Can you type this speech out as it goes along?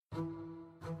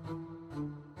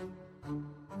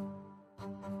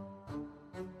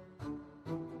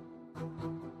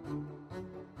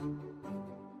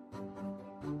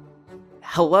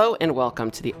Hello and welcome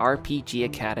to the RPG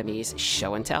Academy's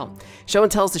Show and Tell. Show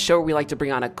and Tell is the show where we like to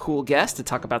bring on a cool guest to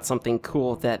talk about something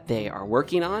cool that they are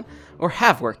working on or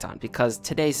have worked on, because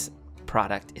today's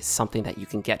product is something that you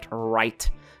can get right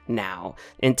now.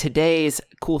 And today's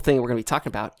cool thing we're going to be talking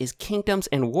about is Kingdoms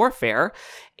and Warfare,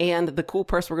 and the cool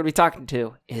person we're going to be talking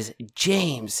to is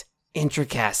James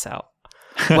Introcaso.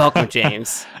 Welcome,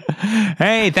 James.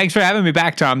 Hey, thanks for having me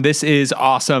back, Tom. This is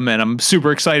awesome, and I'm super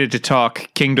excited to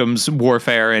talk Kingdoms,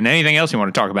 Warfare, and anything else you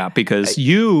want to talk about, because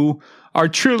you are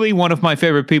truly one of my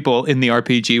favorite people in the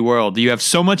RPG world. You have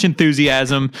so much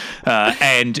enthusiasm,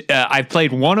 and I've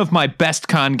played one of my best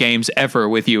con games ever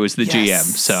with you as the GM,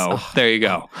 so there you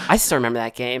go. I still remember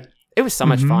that game. It was so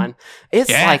much fun. It's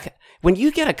like, when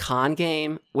you get a con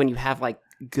game, when you have like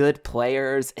good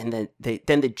players, and then the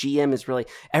GM is really,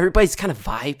 everybody's kind of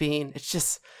vibing. It's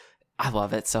just, I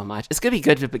love it so much. It's gonna be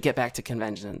good to get back to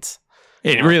conventions.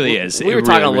 It really is. We were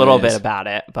talking a little bit about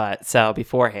it, but so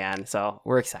beforehand, so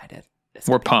we're excited.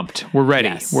 We're pumped. We're ready.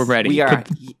 Yes, we're ready. We are.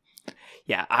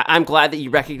 Yeah, I'm glad that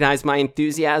you recognize my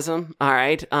enthusiasm. All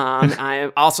right.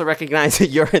 I also recognize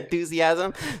your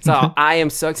enthusiasm. So I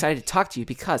am so excited to talk to you,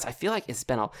 because I feel like it's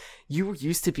been you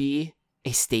used to be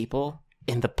a staple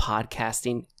in the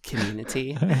podcasting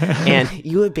community, and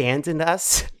you abandoned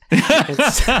us.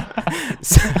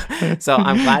 so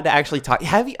I'm glad to actually talk.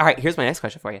 All right, here's my next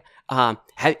question for you. Have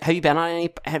you done any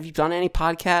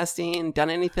podcasting?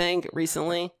 Done anything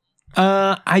recently?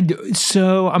 I do.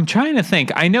 So I'm trying to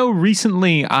think. I know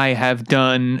recently I have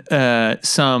done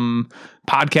some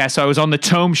podcasts. So I was on the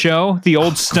Tome Show, the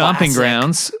old stomping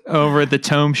grounds over at the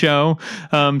Tome Show,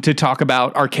 to talk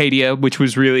about Arcadia, which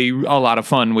was really a lot of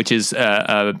fun, which is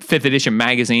a 5th edition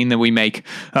magazine that we make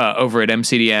over at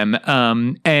MCDM.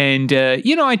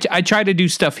 I try to do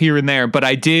stuff here and there, but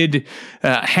I did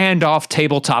hand off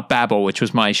Tabletop Babble, which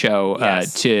was my show,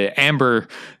 to Amber,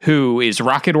 who is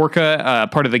Rocket Orca,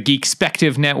 part of the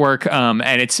Geekspective network.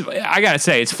 And I gotta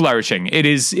say, it's flourishing. It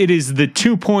is the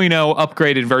 2.0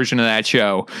 upgraded version of that show.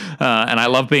 And I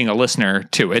love being a listener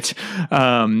to it.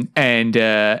 So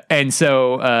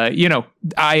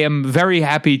I am very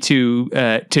happy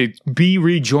to be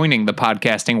rejoining the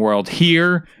podcasting world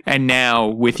here and now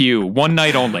with you. One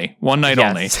night only,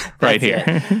 right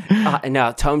here.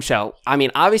 No, Tome Show. I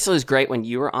mean, obviously it was great when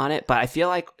you were on it, but I feel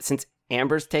like since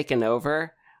Amber's taken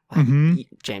over,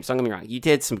 James, don't get me wrong, you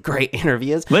did some great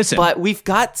interviews. Listen, but we've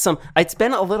got it's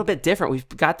been a little bit different. We've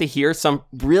got to hear some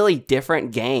really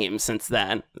different games since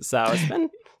then. So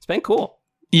it's been cool.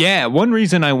 Yeah, one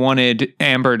reason I wanted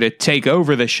Amber to take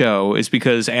over the show is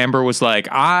because Amber was like,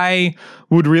 I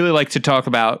would really like to talk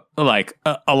about like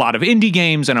a lot of indie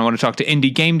games, and I want to talk to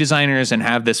indie game designers and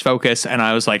have this focus. And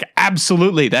I was like,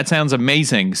 absolutely, that sounds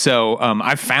amazing. So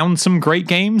I found some great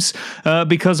games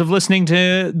because of listening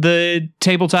to the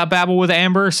Tabletop Babble with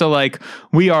Amber. So like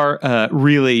we are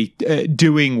really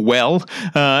doing well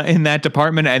in that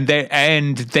department,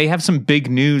 and they have some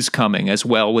big news coming as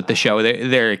well with the show.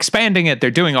 They're expanding it.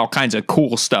 They're doing all kinds of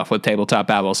cool stuff with Tabletop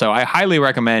Babble. So I highly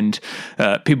recommend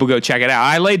people go check it out.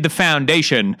 I laid the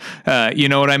foundation, you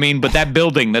know what I mean? But that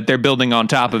building that they're building on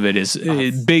top of it is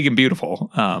big and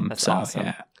beautiful. That's awesome.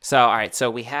 Yeah. So, all right.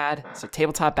 So we had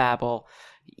Tabletop Babble.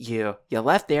 You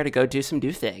left there to go do some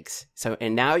new things.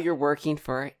 And now you're working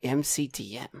for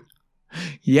MCDM.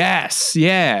 Yes,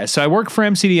 yeah. So I work for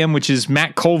MCDM, which is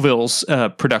Matt Colville's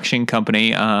production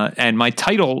company, and my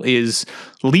title is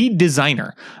lead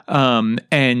designer.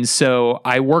 And so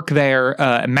I work there.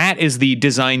 Matt is the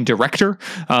design director,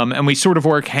 and we sort of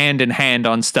work hand in hand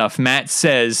on stuff. Matt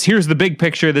says, here's the big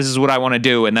picture. This is what I want to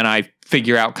do. And then I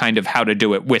figure out kind of how to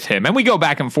do it with him. And we go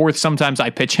back and forth. Sometimes I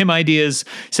pitch him ideas,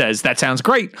 says, that sounds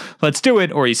great, let's do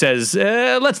it. Or he says,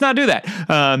 let's not do that.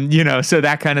 So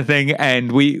that kind of thing.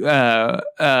 And we,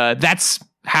 that's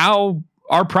how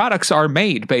our products are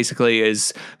made, basically,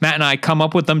 is Matt and I come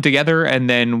up with them together, and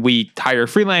then we hire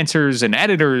freelancers and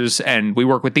editors, and we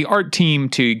work with the art team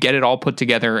to get it all put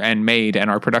together and made, and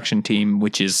our production team,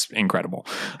 which is incredible.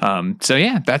 So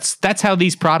yeah, that's how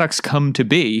these products come to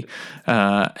be,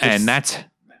 and that's.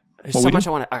 There's so much I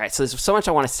want to. All right, so there's so much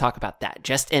I want to talk about that.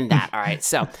 Just in that. All right.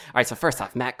 So first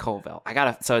off, Matt Colville.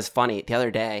 So it's funny. The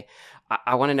other day,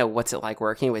 I want to know what's it like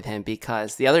working with him,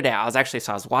 because the other day I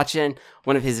was watching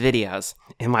one of his videos,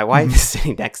 and my wife is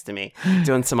sitting next to me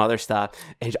doing some other stuff,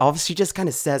 and all of a sudden she just kind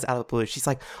of says out of the blue, she's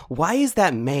like, "Why is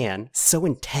that man so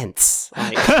intense?"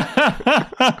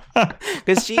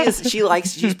 Because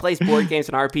she plays board games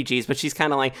and RPGs, but she's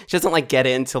kind of like, she doesn't like get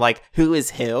into like who is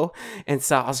who, and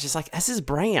so I was just like, that's his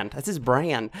brand.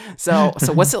 So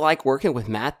what's it like working with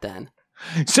Matt then?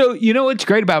 So you know what's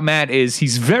great about Matt is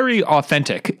he's very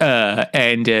authentic,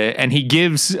 and he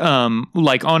gives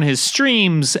like on his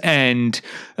streams and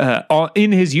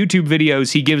in his YouTube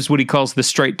videos, he gives what he calls the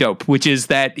straight dope, which is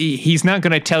that he's not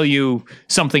going to tell you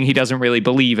something he doesn't really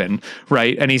believe in,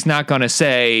 right? And he's not going to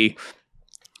say,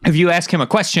 if you ask him a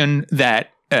question that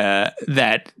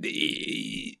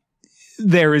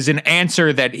there is an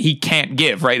answer that he can't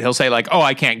give, right? He'll say like, oh,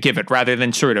 I can't give it, rather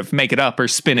than sort of make it up or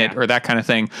spin it or that kind of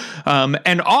thing.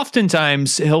 And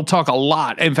oftentimes he'll talk a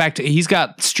lot. In fact, he's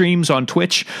got streams on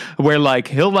Twitch where like,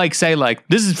 he'll like say like,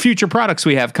 this is future products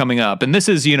we have coming up. And this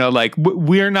is, you know, like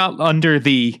we're not under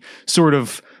the sort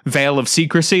of veil of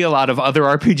secrecy a lot of other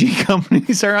RPG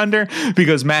companies are under,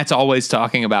 because Matt's always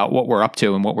talking about what we're up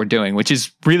to and what we're doing, which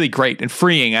is really great and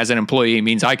freeing as an employee. It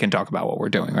means I can talk about what we're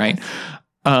doing, right?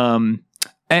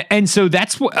 And so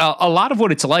that's what a lot of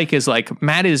what it's like is like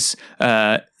Matt is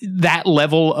that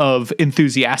level of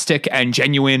enthusiastic and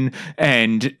genuine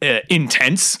and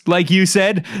intense, like you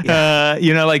said.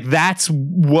 You know, like that's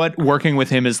what working with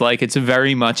him is like. It's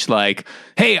very much like,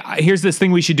 hey, here's this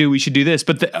thing we should do. We should do this.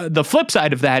 But the flip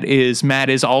side of that is Matt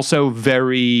is also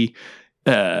very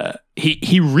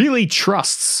he really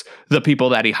trusts the people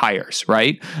that he hires,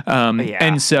 right?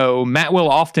 And so Matt will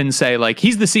often say like,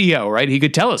 he's the CEO, right? He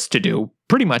could tell us to do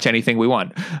pretty much anything we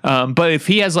want. But if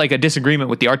he has like a disagreement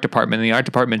with the art department and the art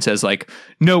department says like,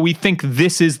 no, we think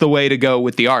this is the way to go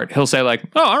with the art, he'll say like,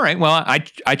 oh, all right, well,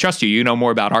 I trust you. You know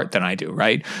more about art than I do,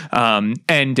 right?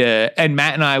 And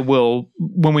Matt and I will,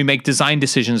 when we make design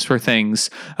decisions for things,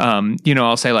 you know,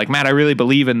 I'll say like, Matt, I really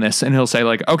believe in this. And he'll say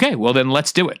like, okay, well then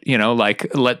let's do it. You know, like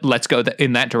let's go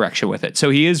in that direction with it.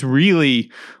 So he is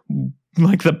really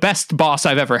like the best boss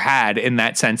I've ever had in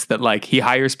that sense that like he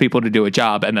hires people to do a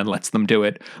job and then lets them do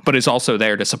it, but is also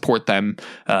there to support them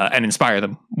and inspire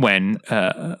them when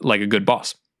like a good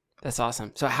boss. That's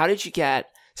awesome. So how'd you get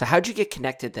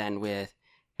connected then with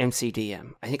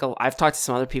MCDM? I think I've talked to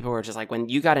some other people who are just like, when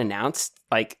you got announced,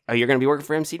 like, oh, you're going to be working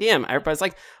for MCDM, everybody's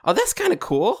like, oh, that's kind of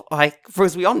cool. Like,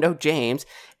 because we all know James,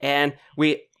 and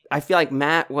I feel like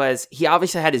Matt he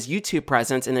obviously had his YouTube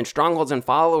presence, and then Strongholds and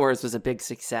Followers was a big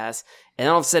success. And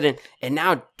all of a sudden, and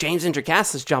now James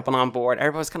Introcaster is jumping on board.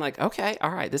 Everybody's kind of like, okay, all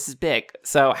right, this is big.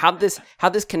 So how'd you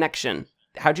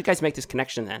guys make this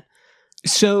connection then?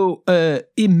 So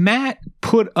Matt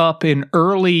put up in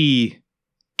early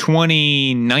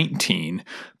 2019,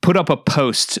 put up a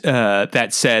post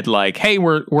that said like, hey,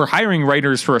 we're hiring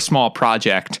writers for a small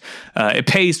project. It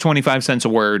pays 25 cents a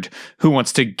word. Who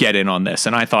wants to get in on this?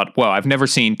 And I thought, well, I've never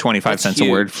seen 25 cents a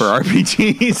word for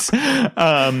RPGs.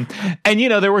 And, you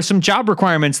know, there were some job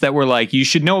requirements that were like, you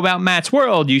should know about Matt's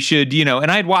world. You should, you know, and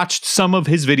I'd watched some of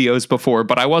his videos before,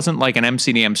 but I wasn't like an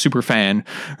MCDM super fan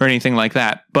or anything like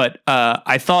that. But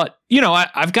I thought, you know,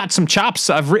 I've got some chops.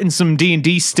 I've written some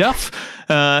D&D stuff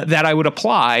that I would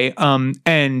apply.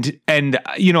 And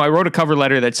you know, I wrote a cover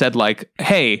letter that said like,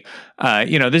 hey,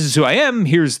 you know, this is who I am.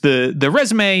 Here's the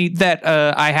resume that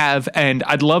I have, and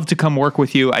I'd love to come work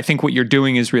with you. I think what you're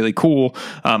doing is really cool.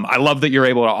 I love that you're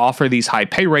able to offer these high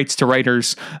pay rates to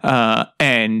writers.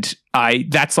 And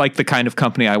that's like the kind of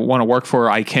company I want to work for.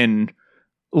 I can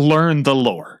learn the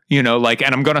lore, you know, like,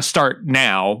 and I'm going to start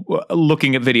now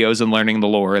looking at videos and learning the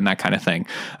lore and that kind of thing.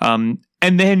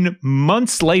 And then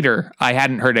months later, I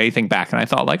hadn't heard anything back. And I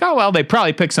thought like, oh, well, they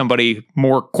probably picked somebody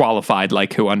more qualified,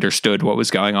 like who understood what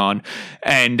was going on.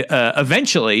 And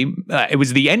eventually, it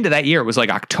was the end of that year. It was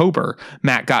like October.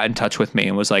 Matt got in touch with me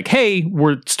and was like, hey,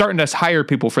 we're starting to hire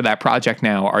people for that project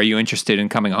now. Are you interested in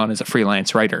coming on as a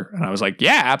freelance writer? And I was like,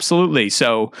 yeah, absolutely.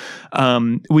 So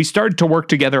we started to work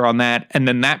together on that. And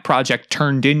then that project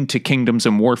turned into Kingdoms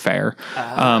and Warfare.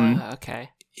 Okay.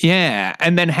 Yeah.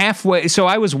 And then halfway, so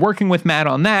I was working with Matt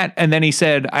on that. And then he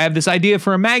said, I have this idea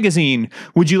for a magazine.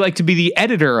 Would you like to be the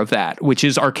editor of that? Which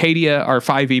is Arcadia, our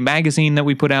 5e magazine that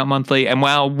we put out monthly. And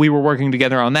while we were working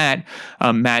together on that,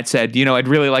 Matt said, you know, I'd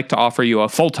really like to offer you a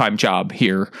full-time job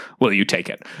here. Will you take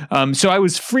it? So I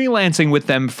was freelancing with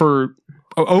them for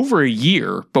over a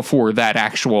year before that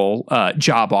actual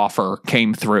job offer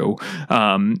came through.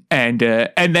 And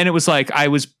then it was like I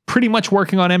was pretty much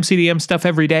working on MCDM stuff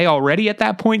every day already at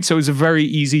that point. So it was a very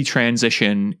easy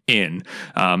transition in.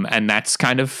 And that's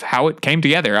kind of how it came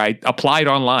together. I applied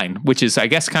online, which is, I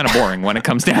guess, kind of boring when it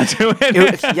comes down to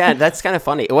it. Yeah, that's kind of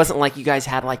funny. It wasn't like you guys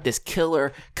had like this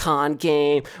killer con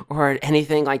game or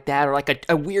anything like that, or like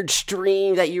a weird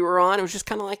stream that you were on. It was just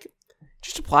kind of like,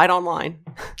 just applied online.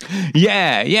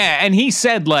 Yeah. And he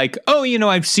said like, oh, you know,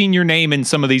 I've seen your name in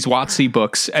some of these WotC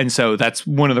books. And so that's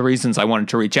one of the reasons I wanted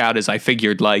to reach out is I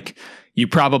figured like, you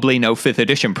probably know 5th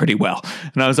edition pretty well.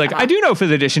 And I was like, I do know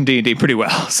 5th edition D&D pretty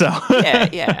well. So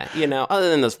yeah. Other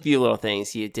than those few little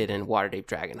things you did in Waterdeep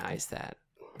Dragon Heist that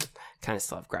kind of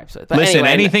still have gripes with. But listen, anyway,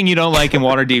 anything you don't like in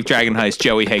Waterdeep Dragon Heist,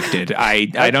 Joey Hake did. I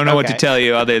don't know what to tell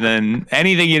you other than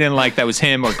anything you didn't like, that was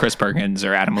him or Chris Perkins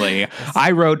or Adam Lee. I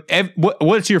wrote,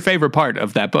 what's your favorite part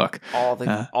of that book? All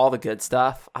the good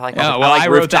stuff. I like. I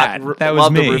wrote that. That was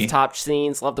love me. The rooftop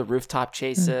scenes. Love the rooftop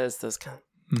chases. Those kind of.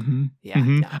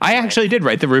 I actually did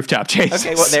write the rooftop chases.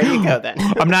 Okay, well, there you go then.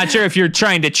 I'm not sure if you're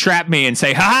trying to trap me and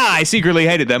say, haha, I secretly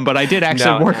hated them, but I did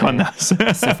actually work on those.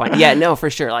 So fun. Yeah, no, for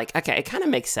sure. Like, okay, it kind of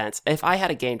makes sense. If I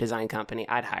had a game design company,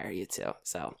 I'd hire you too.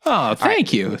 So. Oh,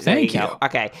 thank you. Thank you.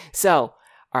 Okay, so,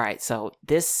 all right, so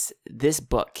this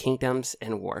book, Kingdoms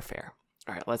and Warfare.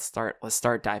 All right, let's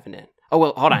start diving in. Oh,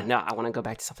 well, hold on. No, I want to go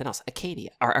back to something else.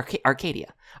 Arcadia. All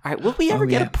right, will we ever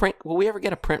get a print? Will we ever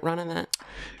get a print run on that?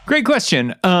 Great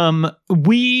question.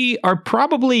 We are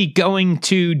probably going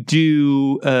to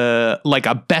do like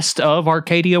a best of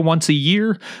Arcadia once a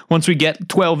year. Once we get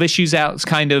 12 issues out, it's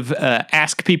kind of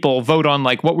ask people, vote on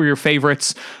like what were your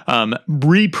favorites,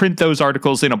 reprint those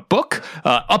articles in a book,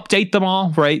 update them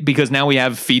all, right? Because now we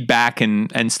have feedback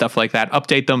and stuff like that.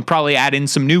 Update them, probably add in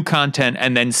some new content,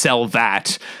 and then sell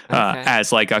that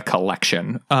as like a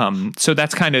collection. So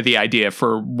that's kind of the idea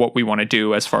for what we want to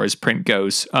do as far as print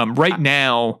goes. Right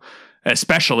now,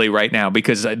 especially right now,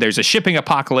 because there's a shipping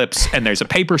apocalypse and there's a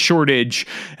paper shortage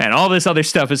and all this other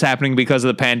stuff is happening because of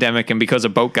the pandemic and because a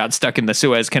boat got stuck in the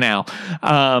Suez Canal.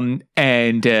 And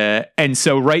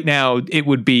so right now it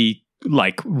would be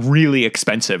like really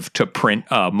expensive to print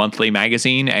a monthly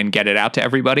magazine and get it out to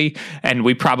everybody, and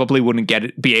we probably wouldn't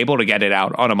be able to get it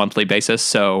out on a monthly basis.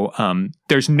 So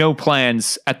there's no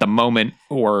plans at the moment,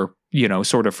 or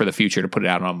sort of for the future, to put it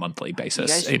out on a monthly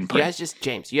basis in print.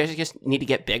 You guys just need to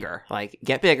get bigger. Like,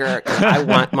 get bigger.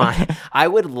 I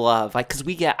would love, like, because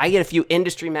I get a few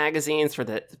industry magazines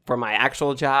for my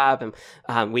actual job,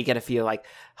 and we get a few like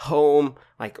home,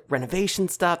 like renovation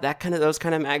stuff, those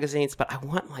kind of magazines. But I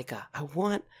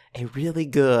want a really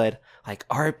good like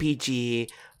RPG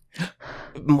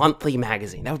monthly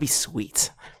magazine. That would be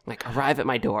sweet. Like, arrive at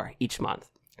my door each month.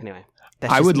 Anyway,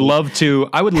 I would love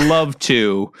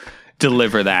to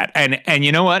deliver that. And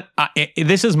you know what?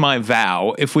 This is my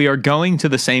vow. If we are going to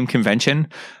the same convention,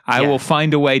 I will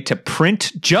find a way to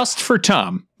print just for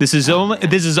Tom. This is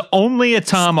only a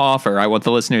Tom offer. I want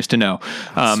the listeners to know.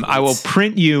 I will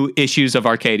print you issues of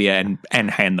Arcadia and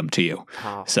hand them to you.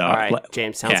 Oh, so, all right,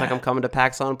 James. Sounds like I'm coming to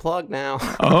PAX Unplugged now.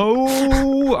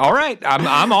 Oh, all right.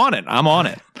 I'm on it. I'm on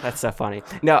it. That's so funny.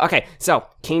 No, okay. So,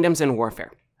 Kingdoms and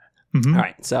Warfare. Mm-hmm. All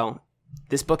right. So,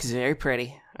 this book is very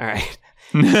pretty. All right.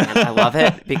 And I love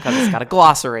it because it's got a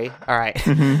glossary. All right.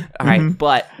 Mm-hmm. All right. Mm-hmm.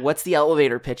 But what's the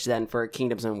elevator pitch then for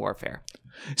Kingdoms and Warfare?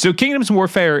 So Kingdoms and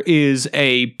Warfare is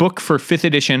a book for 5th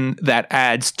edition that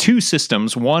adds 2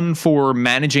 systems, one for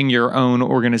managing your own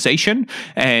organization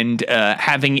and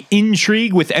having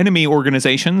intrigue with enemy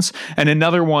organizations, and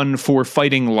another one for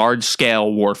fighting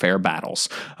large-scale warfare battles.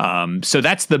 So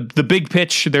that's the big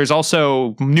pitch. There's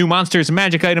also new monsters and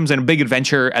magic items and a big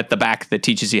adventure at the back that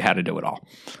teaches you how to do it all.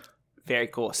 Very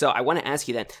cool. So I want to ask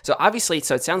you then. So obviously, it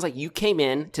sounds like you came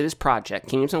in to this project,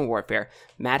 Kingdoms and Warfare.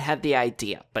 Matt had the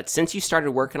idea, but since you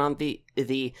started working on the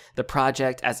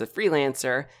project as a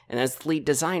freelancer and as the lead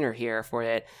designer here for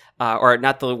it, or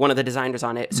not one of the designers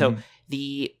on it. So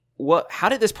how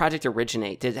did this project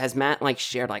originate? Has Matt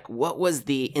shared what was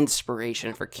the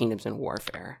inspiration for Kingdoms and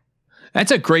Warfare?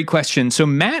 That's a great question. So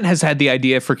Matt has had the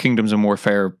idea for Kingdoms and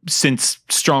Warfare since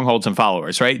Strongholds and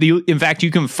Followers, right? In fact,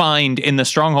 you can find in the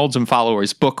Strongholds and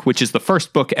Followers book, which is the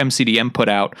first book MCDM put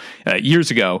out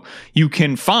years ago, you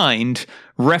can find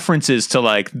references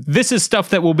to this is stuff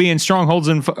that will be in Strongholds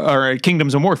or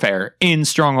Kingdoms and Warfare in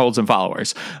Strongholds and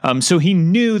Followers. So he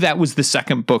knew that was the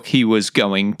second book he was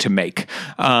going to make.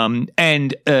 And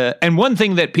one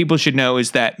thing that people should know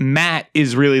is that Matt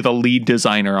is really the lead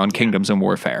designer on Kingdoms and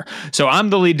Warfare. So I'm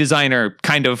the lead designer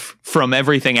kind of from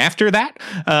everything after that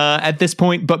at this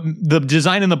point, but the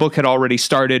design in the book had already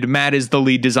started. Matt is the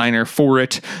lead designer for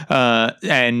it,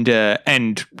 and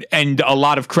a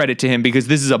lot of credit to him because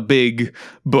this is a big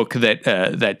book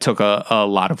that took a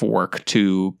lot of work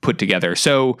to put together.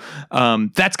 So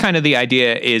that's kind of the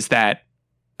idea, is that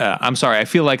I'm sorry, I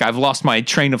feel like I've lost my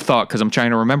train of thought because I'm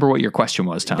trying to remember what your question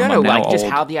was, Tom. No, just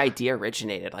how the idea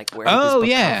originated. Where did this book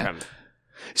come from?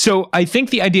 So I think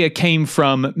the idea came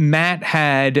from Matt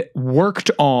had worked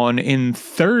on in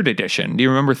 3rd edition. Do you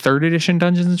remember 3rd edition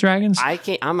Dungeons and Dragons?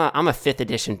 I'm a 5th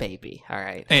edition baby. All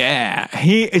right. Yeah.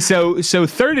 So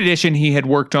 3rd edition he had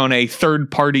worked on a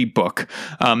third-party book.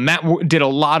 Matt did a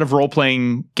lot of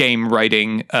role-playing game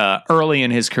writing early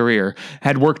in his career.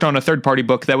 Had worked on a third-party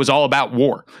book that was all about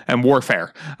war and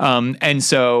warfare. And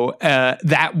so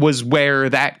that was where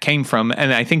that came from.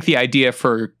 And I think the idea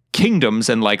for kingdoms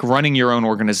and like running your own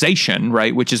organization,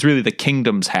 right, which is really the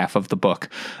kingdoms half of the book,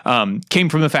 came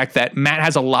from the fact that Matt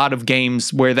has a lot of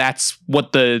games where that's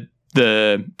what the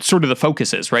sort of the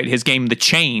focus is, right? His game, The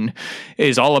Chain,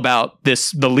 is all about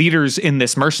the leaders in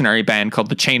this mercenary band called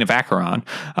the Chain of Acheron,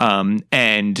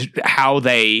 and how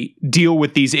they deal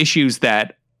with these issues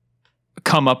that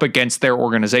come up against their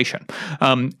organization.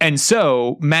 And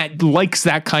so Matt likes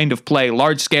that kind of play,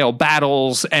 large scale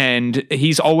battles, and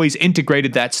he's always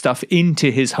integrated that stuff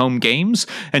into his home games.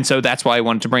 And so that's why I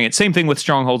wanted to bring it. Same thing with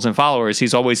Strongholds and Followers.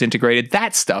 He's always integrated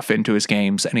that stuff into his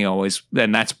games. And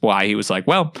that's why he was like,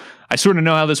 well, I sort of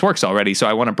know how this works already, so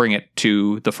I want to bring it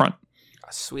to the front.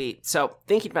 Sweet. So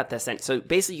thinking about this then, so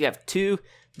basically you have 2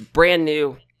 brand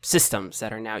new systems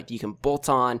that are now, you can bolt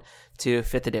on to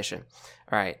 5th edition.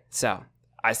 All right. So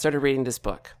I started reading this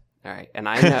book. All right. And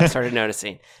I started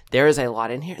noticing there is a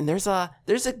lot in here, and there's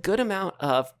a good amount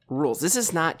of rules. This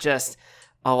is not just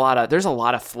there's a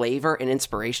lot of flavor and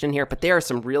inspiration in here, but there are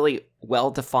some really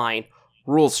well-defined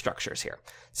rule structures here.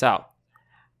 So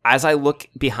as I look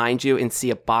behind you and see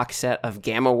a box set of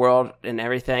Gamma World and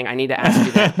everything, I need to ask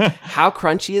you that. How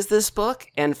crunchy is this book?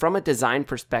 And from a design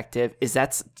perspective,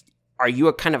 are you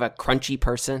a kind of a crunchy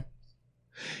person?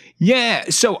 Yeah.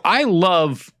 So I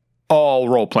love all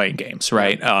role-playing games,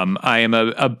 right? I am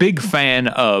a big fan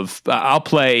of, I'll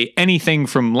play anything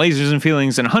from Lasers and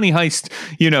Feelings and Honey Heist,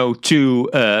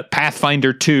 to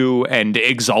Pathfinder 2 and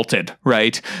Exalted,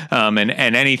 right? And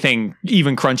anything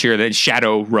even crunchier than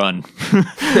Shadowrun.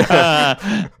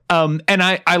 And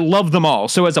I love them all.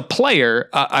 So as a player,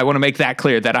 I want to make that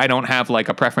clear that I don't have like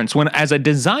a preference. As a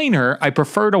designer, I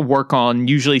prefer to work on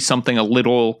usually something a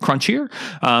little crunchier.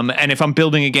 And if I'm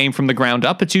building a game from the ground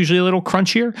up, it's usually a little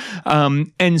crunchier.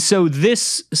 And so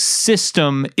this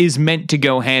system is meant to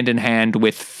go hand in hand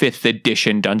with 5th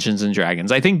edition Dungeons and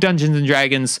Dragons. I think Dungeons and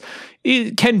Dragons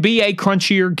it can be a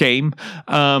crunchier game.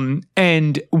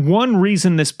 And one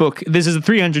reason this is a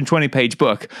 320-page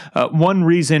book. One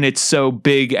reason it's so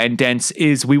big and dense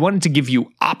is we wanted to give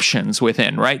you options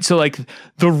within, right? So like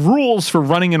the rules for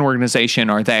running an organization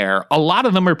are there. A lot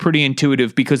of them are pretty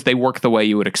intuitive because they work the way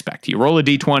you would expect. You roll a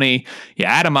d20, you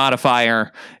add a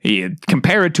modifier, you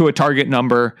compare it to a target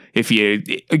number. If you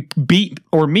beat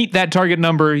or meet that target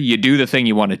number, you do the thing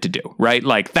you want it to do, right?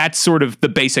 Like that's sort of the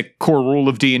basic core rule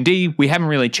of D&D. We haven't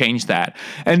really changed that.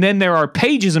 And then there are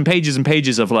pages and pages and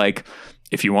pages of like,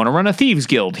 if you want to run a thieves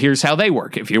guild, here's how they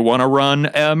work. If you want to run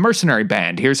a mercenary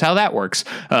band, here's how that works.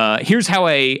 Here's how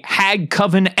a hag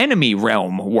coven enemy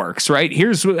realm works, right?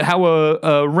 Here's how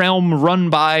a realm run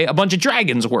by a bunch of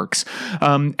dragons works.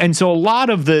 And so a lot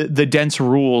of the dense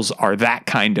rules are that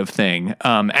kind of thing.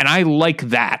 And I like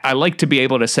that. I like to be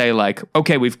able to say like,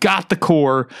 okay, we've got the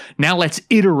core. Now let's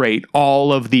iterate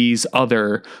all of these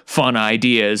other fun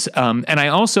ideas. And I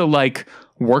also like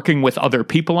working with other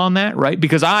people on that, right?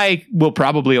 Because I will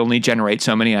probably only generate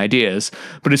so many ideas,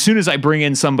 but as soon as I bring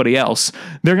in somebody else,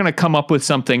 they're going to come up with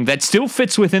something that still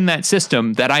fits within that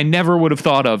system that I never would have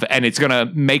thought of, and it's going to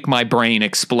make my brain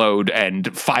explode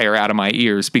and fire out of my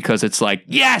ears because it's like,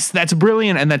 yes, that's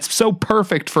brilliant, and that's so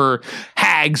perfect for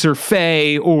hags or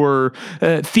fae or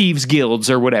thieves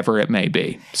guilds or whatever it may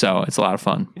be. So it's a lot of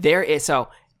fun.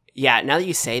 Yeah, now that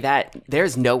you say that,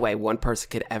 there's no way one person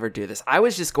could ever do this. I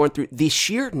was just going through the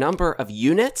sheer number of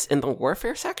units in the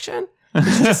warfare section.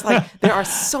 It's just like, there are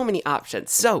so many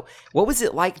options. So what was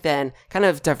it like then, kind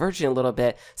of diverging a little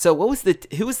bit? So who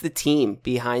was the team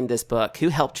behind this book? Who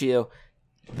helped you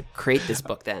create this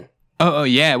book then? Oh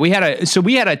yeah, we had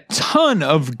a ton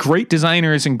of great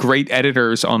designers and great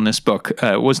editors on this book.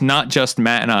 It was not just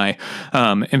Matt and I,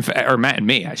 or Matt and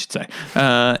me, I should say.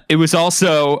 It was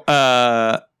also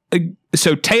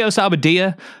so Teos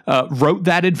Abadia wrote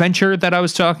that adventure that I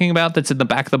was talking about that's in the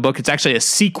back of the book. It's actually a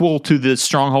sequel to the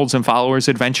Strongholds and Followers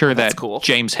adventure that cool.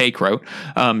 James Hake wrote.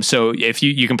 So if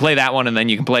you can play that one and then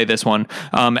you can play this one.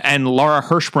 And Laura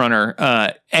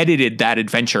Hirschbrunner edited that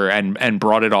adventure and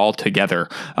brought it all together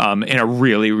in a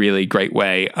really, really great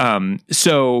way.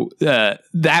 So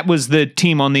that was the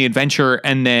team on the adventure.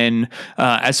 And then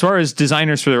as far as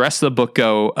designers for the rest of the book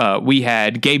go, we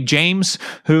had Gabe James,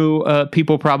 who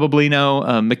people probably know.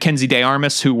 now, Mackenzie Day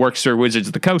Armas, who works for Wizards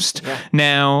of the Coast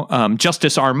now,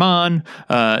 Justice Armand,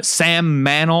 Sam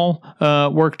Mannell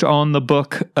worked on the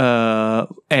book,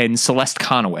 and Celeste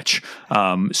Konowich.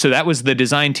 So that was the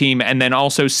design team. And then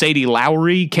also Sadie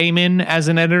Lowry came in as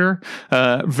an editor.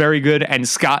 Very good. And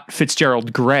Scott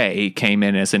Fitzgerald Gray came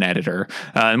in as an editor.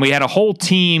 And we had a whole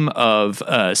team of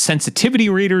sensitivity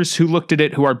readers who looked at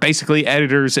it, who are basically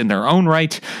editors in their own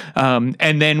right.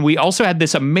 And then we also had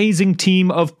this amazing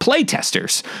team of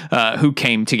playtesters who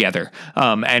came together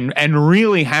and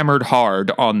really hammered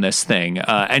hard on this thing.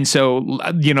 And so,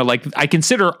 like, I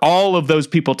consider all of those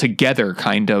people together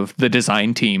kind of the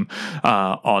design team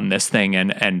on this thing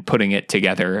and putting it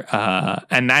together.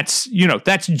 And that's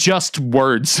just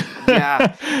words.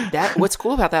 Yeah. What's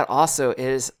cool about that also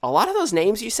is a lot of those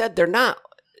names you said, they're not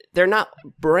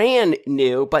brand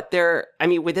new, but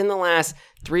within the last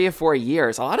 3 or 4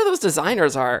 years, a lot of those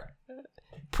designers are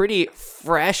pretty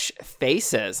fresh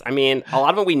faces. I mean, a lot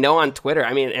of them we know on Twitter.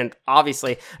 I mean, and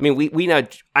obviously,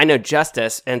 I know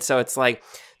Justice, and so it's like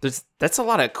that's a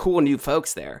lot of cool new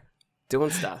folks there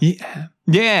doing stuff.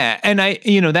 Yeah. And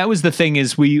that was the thing,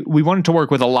 is we wanted to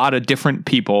work with a lot of different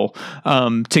people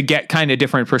to get kind of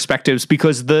different perspectives,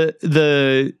 because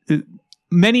the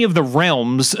many of the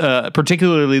realms,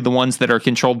 particularly the ones that are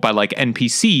controlled by like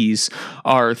NPCs,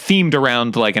 are themed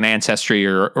around like an ancestry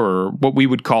or what we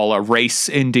would call a race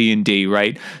in D&D,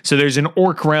 right? So there's an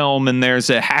orc realm, and there's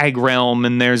a hag realm,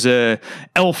 and there's a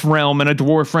elf realm and a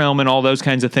dwarf realm and all those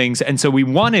kinds of things. And so we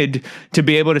wanted to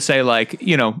be able to say, like,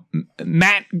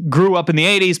 Matt grew up in the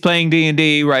 80s playing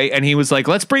D&D, right? And he was like,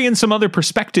 let's bring in some other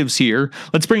perspectives here.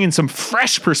 Let's bring in some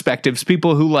fresh perspectives,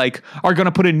 people who like are going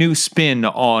to put a new spin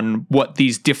on what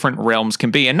these different realms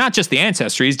can be, and not just the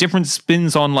ancestries, different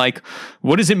spins on like,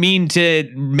 what does it mean to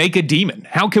make a demon?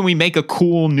 How can we make a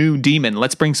cool new demon?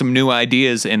 Let's bring some new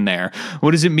ideas in there. What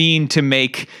does it mean to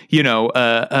make,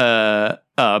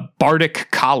 Bardic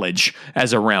College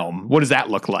as a realm? What does that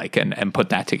look like? And put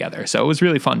that together. So it was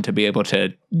really fun to be able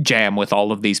to jam with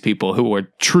all of these people who were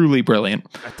truly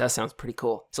brilliant. That does sound pretty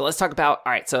cool. So let's talk about,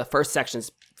 all right, so the first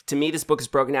section's, to me, this book is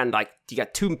broken down, like, you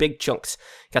got 2 big chunks.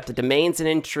 You got the domains and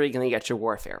intrigue, and then you got your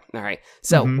warfare. All right.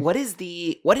 So what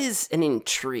is an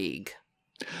intrigue?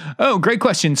 Oh, great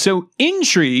question. So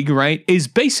intrigue, right, is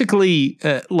basically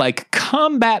like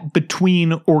combat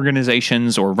between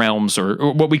organizations or realms, or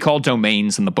what we call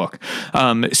domains in the book.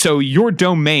 So your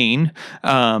domain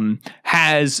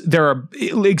exists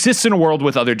in a world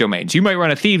with other domains. You might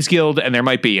run a thieves guild, and there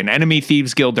might be an enemy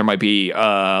thieves guild. There might be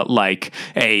like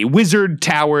a wizard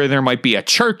tower. There might be a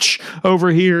church over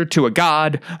here to a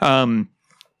god.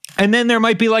 And then there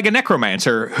might be like a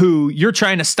necromancer who you're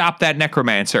trying to stop that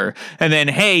necromancer. And then,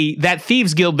 hey, that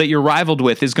thieves guild that you're rivaled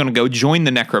with is going to go join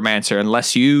the necromancer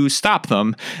unless you stop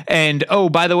them. And, oh,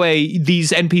 by the way,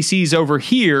 these NPCs over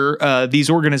here, these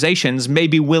organizations may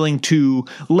be willing to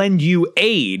lend you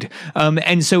aid.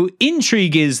 And so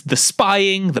intrigue is the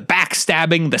spying, the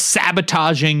backstabbing, the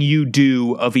sabotaging you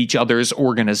do of each other's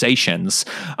organizations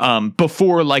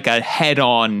before like a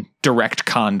head-on direct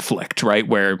conflict, right?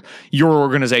 Where your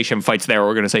organization fights their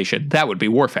organization. That would be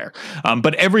warfare.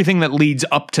 But everything that leads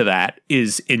up to that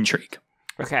is intrigue.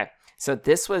 Okay. So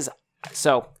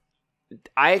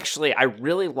I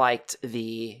really liked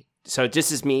so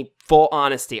this is me, full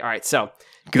honesty. All right. So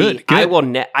good. I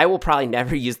will probably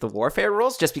never use the warfare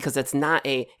rules, just because it's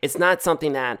not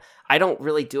something that I don't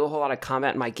really do a whole lot of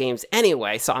combat in my games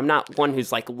anyway. So I'm not one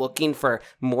who's like looking for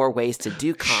more ways to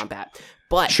do combat.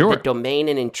 But the domain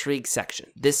and intrigue section,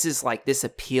 this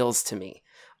appeals to me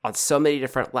on so many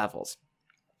different levels.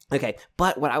 Okay,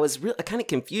 but what I was really kind of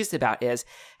confused about is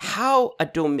how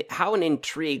an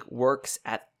intrigue works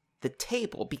at the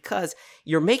table, because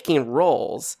you're making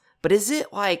rolls, but is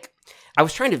it like, I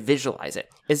was trying to visualize it.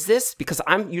 Is this, because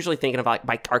I'm usually thinking of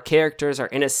like our characters are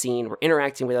in a scene, we're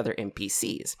interacting with other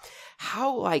NPCs.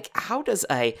 How does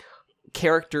a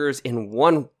characters in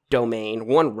one domain,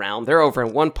 one realm, they're over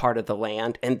in one part of the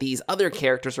land, and these other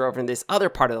characters are over in this other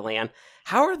part of the land.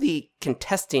 How are they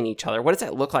contesting each other? What does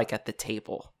that look like at the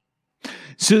table?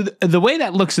 So the way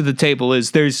that looks at the table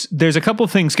is there's a couple of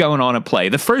things going on at play.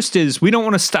 The first is we don't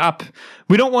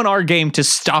want our game to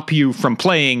stop you from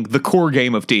playing the core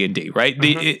game of D&D, right?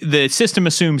 The system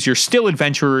assumes you're still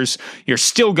adventurers, you're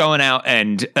still going out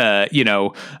and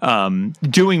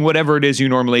doing whatever it is you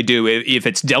normally do. If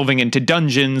it's delving into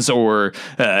dungeons or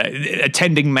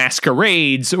attending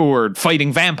masquerades or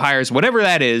fighting vampires, whatever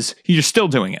that is, you're still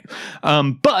doing it.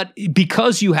 But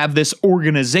because you have this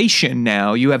organization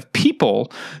now, you have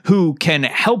people who can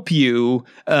help you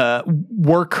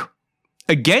work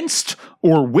against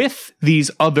or with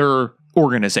these other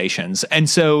organizations. And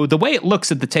so the way it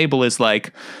looks at the table is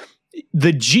like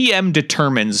the GM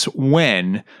determines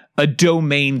when a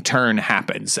domain turn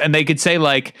happens. And they could say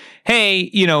like,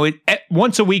 hey,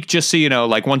 once a week, just so you know,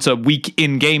 like once a week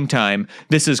in game time,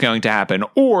 this is going to happen.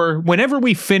 Or whenever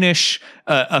we finish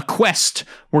a quest,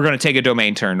 we're going to take a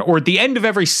domain turn. Or at the end of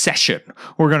every session,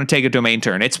 we're going to take a domain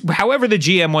turn. It's however the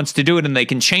GM wants to do it, and they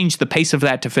can change the pace of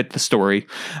that to fit the story.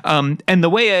 And the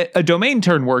way a domain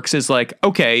turn works is like,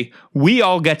 okay, we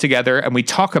all get together and we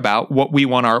talk about what we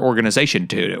want our organization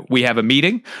to do. We have a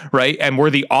meeting, right? And we're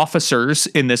the officers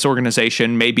in this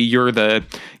organization. Maybe you're the,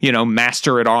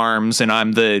 master at arms and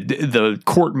I'm the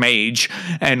court mage.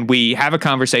 And we have a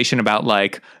conversation about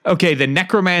like, okay, the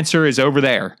necromancer is over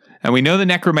there. And we know the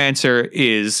necromancer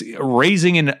is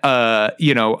raising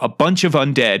a bunch of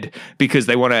undead because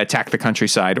they want to attack the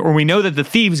countryside. Or we know that the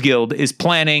Thieves Guild is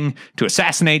planning to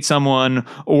assassinate someone,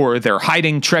 or they're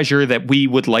hiding treasure that we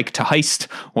would like to heist,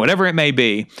 whatever it may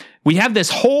be. We have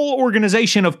this whole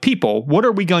organization of people. What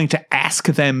are we going to ask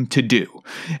them to do?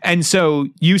 And so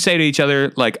you say to each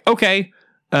other, like, okay,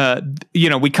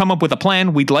 we come up with a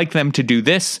plan. We'd like them to do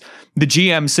this. The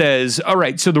GM says, all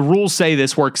right, so the rules say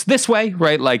this works this way,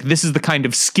 right? Like this is the kind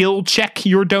of skill check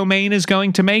your domain is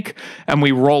going to make, and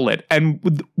we roll it.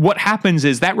 And what happens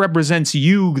is that represents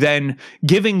you then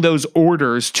giving those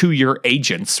orders to your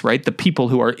agents, right? The people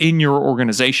who are in your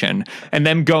organization, and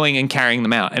them going and carrying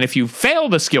them out. And if you fail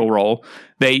the skill roll,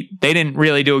 they didn't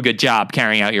really do a good job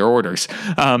carrying out your orders.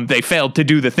 They failed to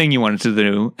do the thing you wanted to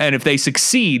do. And if they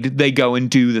succeed, they go and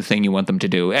do the thing you want them to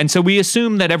do. And so we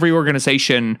assume that every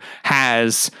organization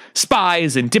has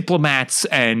spies and diplomats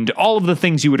and all of the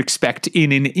things you would expect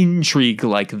in an intrigue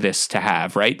like this to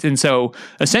have, right? And so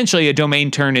essentially a domain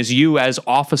turn is you as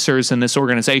officers in this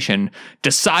organization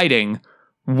deciding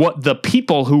what the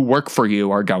people who work for you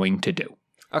are going to do.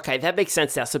 Okay, that makes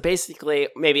sense now. So basically,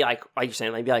 maybe like you're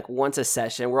saying, maybe like once a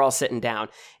session, we're all sitting down.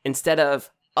 Instead of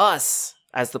us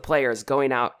as the players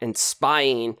going out and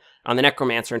spying on the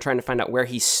necromancer and trying to find out where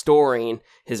he's storing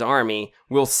his army,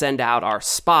 we'll send out our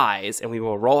spies and we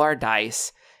will roll our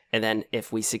dice. And then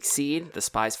if we succeed, the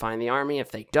spies find the army.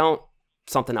 If they don't,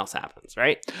 something else happens,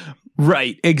 right?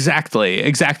 Right, exactly.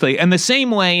 And the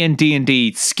same way in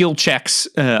D&D, skill checks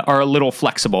are a little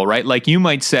flexible, right? Like you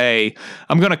might say,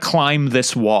 I'm going to climb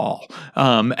this wall.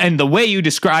 And the way you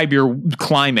describe your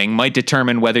climbing might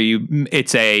determine whether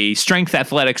it's a strength,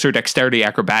 athletics, or dexterity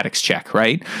acrobatics check,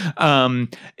 right?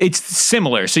 It's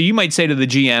similar. So you might say to the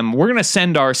GM, we're going to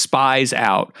send our spies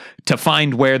out to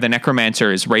find where the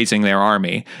necromancer is raising their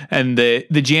army. And the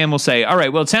GM will say, all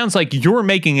right, well, it sounds like you're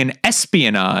making an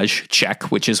espionage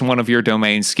check, which is one of your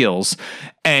domain skills,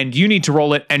 and you need to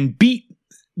roll it and beat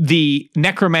the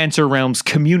Necromancer Realm's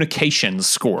communications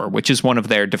score, which is one of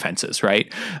their defenses,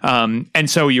 right? And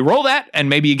so you roll that, and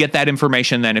maybe you get that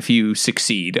information then if you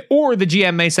succeed. Or the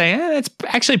GM may say, it's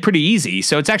actually pretty easy,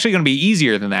 so it's actually going to be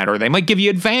easier than that, or they might give you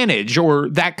advantage, or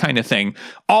that kind of thing.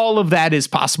 All of that is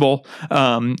possible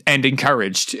and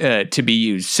encouraged to be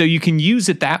used. So you can use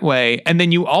it that way, and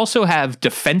then you also have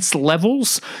defense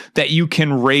levels that you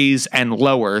can raise and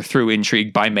lower through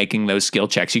intrigue by making those skill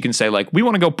checks. You can say, like, we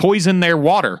want to go poison their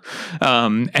water.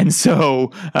 And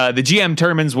so the GM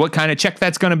determines what kind of check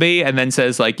that's going to be, and then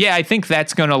says, like, yeah, I think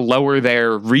that's going to lower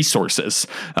their resources.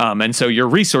 And so your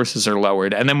resources are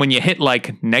lowered. And then when you hit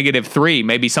like -3,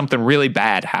 maybe something really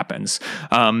bad happens.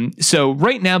 So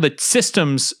right now the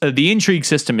systems, the intrigue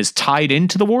system is tied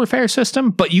into the warfare system,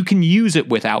 but you can use it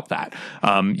without that.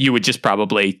 You would just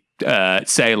probably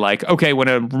say like, okay, when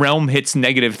a realm hits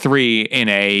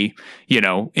 -3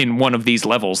 in one of these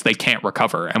levels, they can't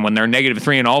recover. And when they're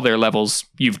 -3 in all their levels,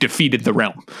 you've defeated the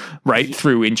realm, right?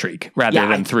 Through intrigue rather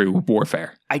than through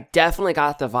warfare. I definitely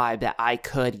got the vibe that I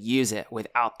could use it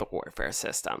without the warfare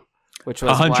system, which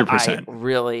was 100%. What I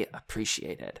really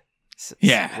appreciated.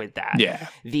 With that.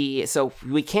 Yeah. So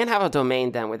we can't have a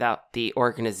domain then without the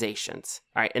organizations.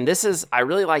 All right. And I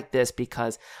really like this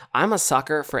because I'm a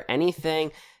sucker for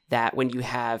anything that when you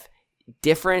have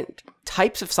different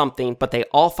types of something, but they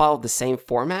all follow the same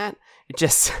format.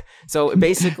 So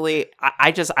basically,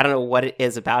 I don't know what it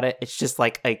is about it. It's just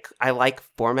like I like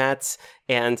formats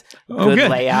and good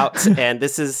layouts, and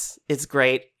it's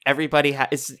great. Everybody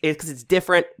has because it's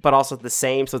different, but also the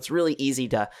same. So it's really easy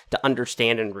to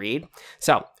understand and read.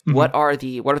 So what are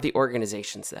the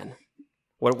organizations then?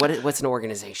 What's an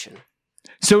organization?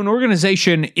 So an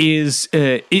organization is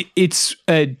it's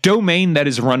a domain that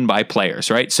is run by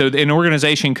players, right? So an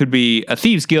organization could be a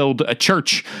thieves guild, a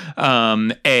church,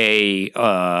 a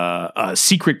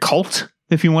secret cult,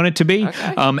 if you want it to be.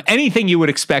 Okay. Anything you would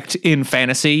expect in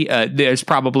fantasy, there's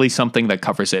probably something that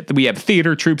covers it. We have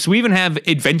theater troops. We even have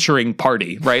adventuring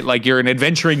party, right? Like you're an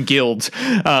adventuring guild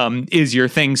is your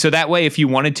thing. So that way, if you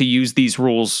wanted to use these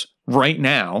rules right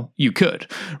now, you could,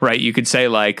 right? You could say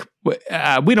like,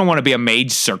 we don't want to be a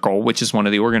mage circle, which is one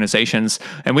of the organizations,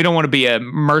 and we don't want to be a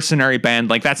mercenary band.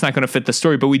 Like that's not going to fit the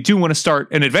story, but we do want to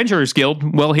start an adventurers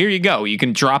guild. Well, here you go. You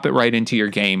can drop it right into your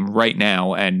game right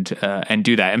now and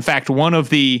do that. In fact,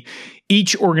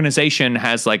 each organization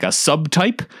has like a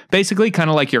subtype, basically, kind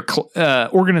of like your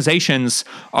organizations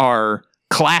are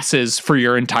classes for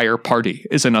your entire party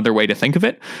is another way to think of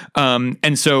it.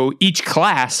 And so each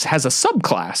class has a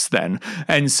subclass then.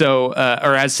 And so,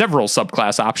 or has several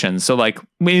subclass options. So like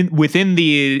within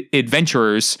the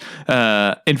adventuring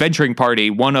party,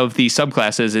 one of the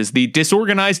subclasses is the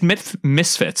disorganized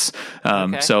misfits.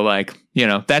 Okay. So like,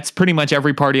 that's pretty much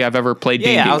every party I've ever played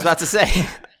D&D Yeah, I was with. about to say.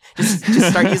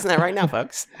 Just start using that right now,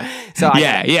 folks. So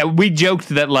we joked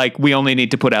that like we only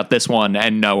need to put out this one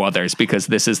and no others because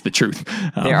this is the truth.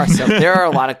 There are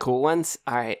a lot of cool ones.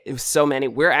 All right, it was so many.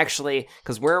 We're actually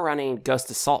because we're running Ghost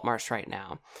of Saltmarsh right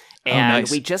now, and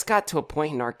nice. we just got to a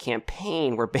point in our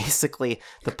campaign where basically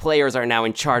the players are now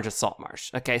in charge of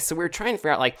Saltmarsh. Okay, so we were trying to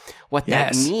figure out like what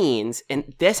that means,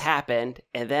 and this happened,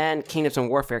 and then Kingdoms and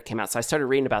Warfare came out. So I started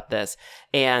reading about this,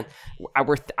 and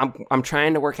I'm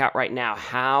trying to work out right now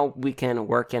how we can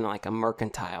work in like a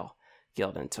mercantile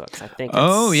guild into it. 'Cause I think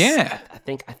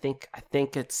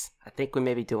I think we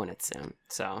may be doing it soon.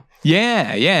 So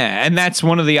yeah, and that's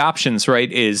one of the options, right?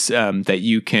 Is that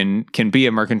you can be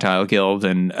a mercantile guild,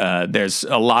 and there's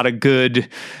a lot of good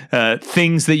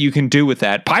things that you can do with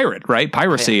that. Pirate, right?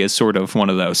 Piracy is sort of one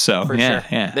of those. So for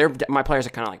sure. My players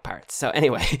are kind of like pirates. So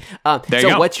anyway, there you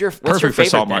go. What's your Perfect favorite for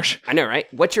Saltmarsh? I know, right?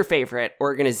 What's your favorite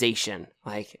organization?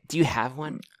 Like, do you have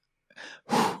one?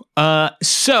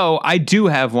 So I do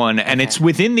have one, and it's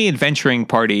within the adventuring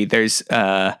party. There's,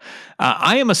 I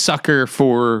am a sucker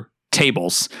for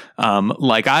tables.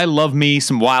 Like I love me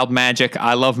some wild magic.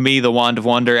 I love me the Wand of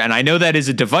Wonder, and I know that is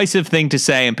a divisive thing to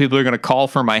say, and people are going to call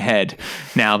for my head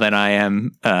now that I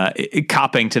am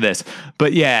copping to this.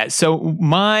 But yeah, so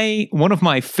one of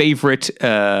my favorite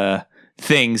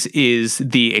things is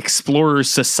the Explorers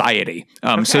Society.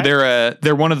 So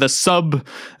they're one of the sub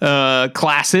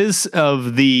classes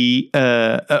of the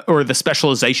or the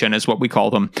specialization is what we call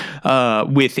them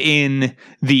within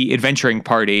the adventuring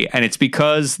party, and it's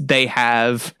because they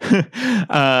have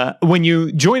when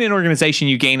you join an organization,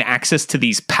 you gain access to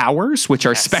these powers, which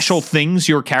are special things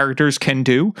your characters can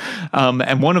do,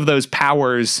 and one of those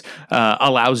powers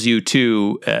allows you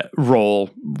to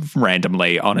roll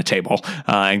randomly on a table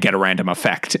and get a random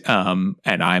effect. And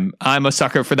I'm a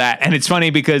sucker for that. And it's funny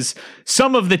because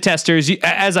some of the testers,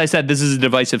 as I said, this is a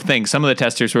divisive thing. Some of the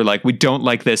testers were like, we don't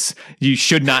like this. You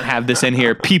should not have this in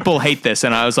here. People hate this.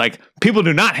 And I was like, people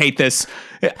do not hate this.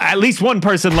 At least one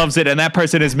person loves it, and that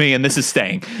person is me, and this is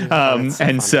staying.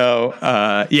 And so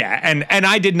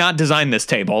I did not design this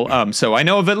table. So I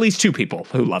know of at least two people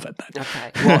who love it.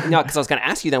 Okay. Well, no, because I was going to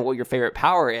ask you then what your favorite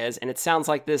power is, and it sounds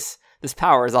like this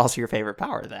power is also your favorite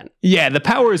power then. Yeah, the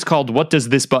power is called What Does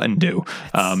This Button Do?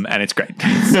 And it's great.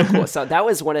 So cool. So that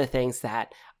was one of the things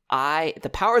that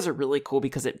the powers are really cool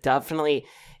because it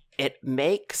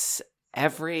makes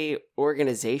every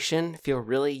organization feel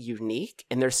really unique.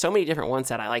 And there's so many different ones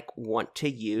that I want to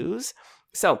use.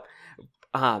 So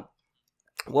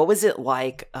what was it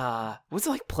like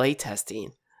play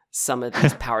testing some of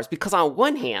these powers? Because on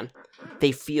one hand,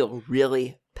 they feel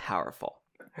really powerful.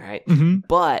 All right. Mm-hmm.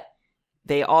 But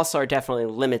they also are definitely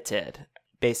limited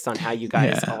based on how you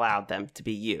guys allowed them to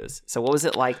be used. So what was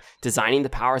it like designing the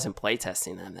powers and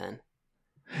playtesting them then?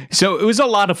 So it was a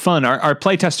lot of fun. Our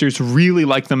playtesters really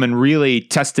liked them and really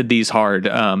tested these hard.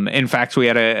 In fact, we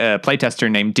had a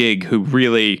playtester named Dig who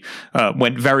really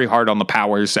went very hard on the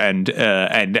powers and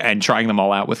trying them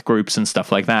all out with groups and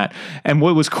stuff like that. And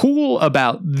what was cool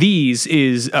about these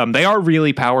is they are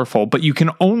really powerful, but you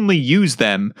can only use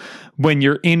them when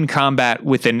you're in combat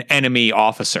with an enemy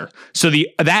officer. So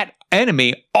that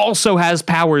enemy also has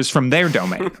powers from their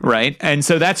domain, right? And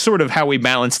so that's sort of how we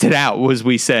balanced it out, was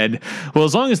we said, well,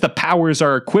 as long as the powers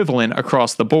are equivalent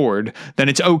across the board, then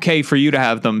it's okay for you to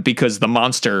have them because the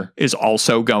monster is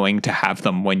also going to have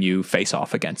them when you face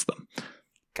off against them.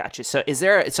 Gotcha. So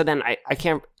then I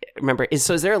can't remember. Is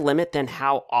there a limit then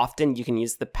how often you can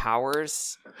use the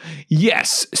powers?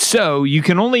 Yes. So you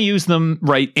can only use them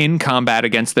right in combat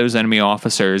against those enemy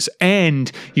officers, and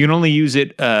you can only use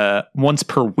it once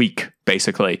per week,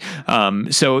 basically.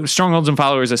 So Strongholds and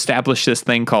Followers established this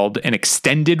thing called an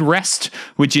extended rest,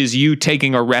 which is you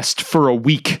taking a rest for a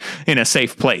week in a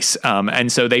safe place. And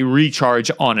so they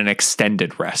recharge on an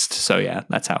extended rest. So yeah,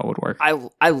 that's how it would work.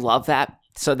 I love that.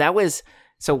 So that was...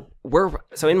 So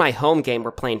in my home game,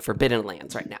 we're playing Forbidden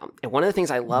Lands right now. And one of the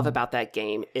things I love about that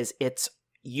game is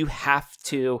you have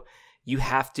to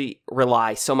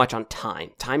rely so much on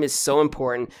time. Time is so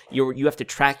important. You have to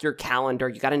track your calendar.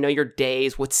 You got to know your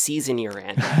days, what season you're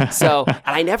in. So and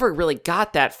I never really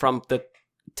got that from the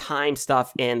time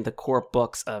stuff in the core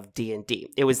books of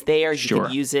D&D. It was there. You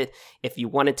could use it if you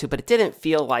wanted to, but it didn't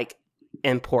feel like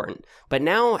important. But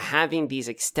now having these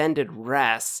extended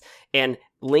rests and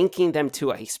linking them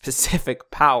to a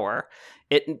specific power,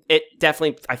 it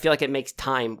definitely, I feel like it makes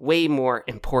time way more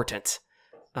important.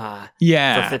 For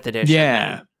 5th edition.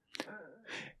 Yeah.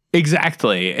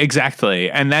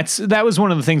 Exactly. And that was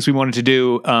one of the things we wanted to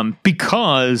do,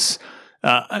 because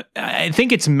I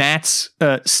think it's Matt's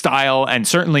style and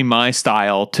certainly my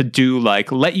style to do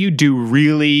let you do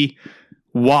really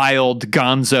wild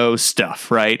gonzo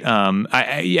stuff, right?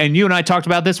 And you and I talked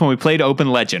about this when we played Open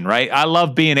Legend, right? I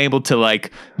love being able to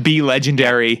be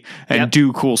legendary and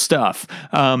do cool stuff.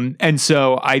 And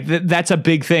so that's a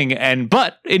big thing.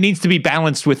 But it needs to be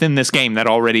balanced within this game that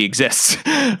already exists.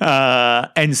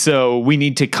 And so we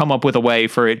need to come up with a way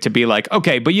for it to be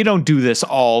okay, but you don't do this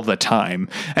all the time.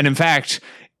 And in fact,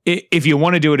 if you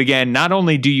want to do it again, not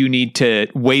only do you need to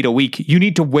wait a week, you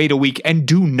need to wait a week and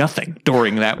do nothing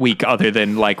during that week other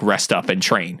than rest up and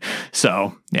train.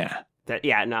 So, yeah.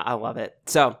 I love it.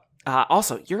 So,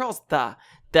 also, your all's the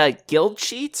guild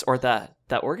sheets or the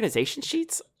organization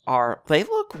sheets they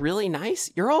look really nice.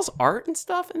 Your all's art and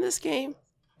stuff in this game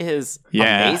is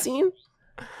amazing.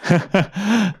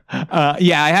 I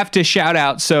have to shout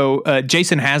out. So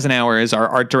Jason Hasenauer is our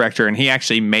art director, and he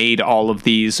actually made all of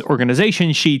these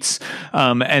organization sheets.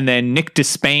 And then Nick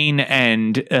Despain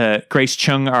and Grace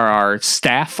Chung are our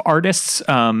staff artists.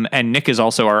 And Nick is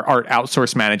also our art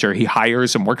outsource manager. He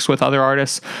hires and works with other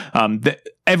artists.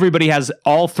 Everybody has,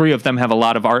 all three of them have a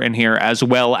lot of art in here, as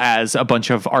well as a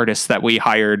bunch of artists that we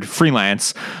hired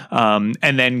freelance. And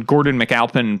then Gordon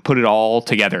McAlpin put it all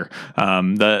together.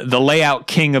 The layout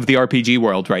king of the RPG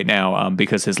world right now,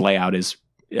 because his layout is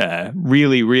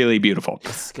really, really beautiful.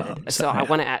 That's good. So I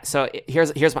want to add, so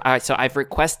here's my, all right, so I've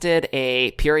requested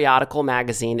a periodical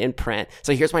magazine in print.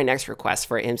 So here's my next request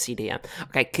for MCDM.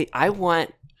 Okay. I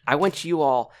want you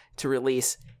all to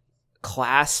release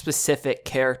class-specific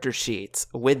character sheets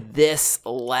with this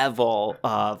level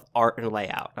of art and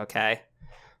layout, okay?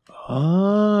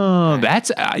 Oh,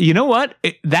 that's, you know what?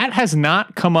 that has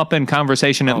not come up in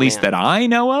conversation, at least that I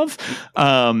know of.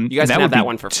 You guys can have that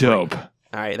one for dope. Free.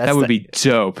 All right, that would be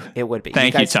dope. It would be.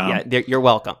 Thank you, Tom. Yeah, you're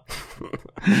welcome.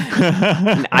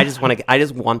 I just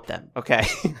want them. Okay,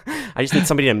 I just need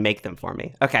somebody to make them for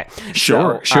me. Okay,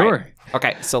 sure. Right.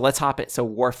 Okay, so let's hop it. So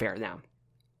warfare now.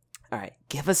 All right,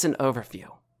 give us an overview.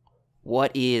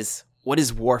 What is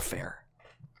warfare?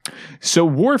 So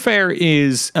warfare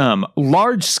is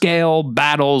large-scale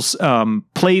battles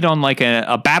played on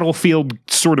a battlefield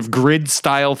sort of grid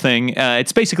style thing.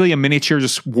 It's basically a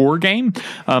miniatures war game,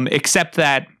 except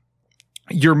that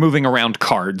you're moving around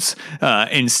cards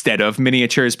instead of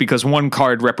miniatures, because one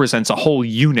card represents a whole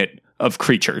unit of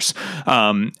creatures.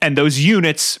 And those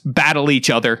units battle each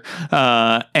other.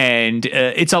 And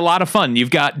it's a lot of fun.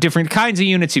 You've got different kinds of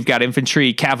units. You've got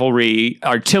infantry, cavalry,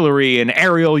 artillery, and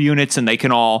aerial units, and they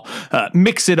can all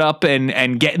mix it up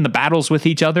and get in the battles with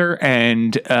each other.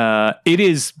 And it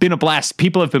has been a blast.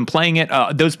 People have been playing it.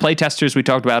 Those playtesters we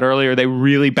talked about earlier, they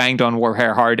really banged on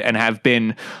Warfare hard and have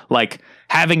been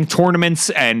having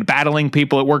tournaments and battling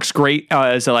people. It works great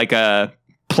as a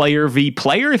player v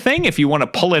player thing. If you want to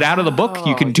pull it out of the book,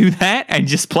 you can do that and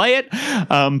just play it.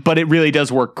 But it really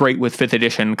does work great with 5th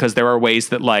edition, because there are ways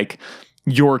that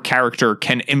your character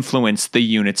can influence the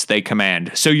units they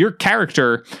command. So your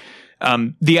character,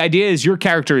 the idea is your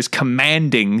character is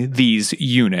commanding these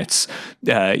units.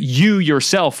 You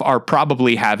yourself are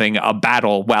probably having a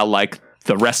battle while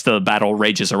the rest of the battle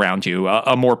rages around you,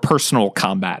 a more personal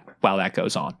combat while that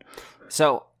goes on.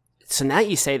 So now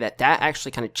you say that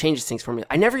actually kind of changes things for me.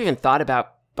 I never even thought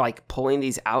about like pulling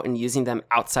these out and using them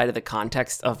outside of the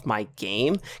context of my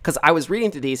game, because I was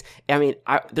reading through these. I mean,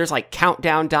 there's like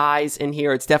countdown dies in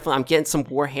here. It's definitely, I'm getting some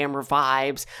Warhammer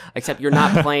vibes, except you're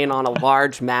not playing on a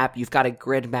large map. You've got a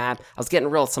grid map. I was getting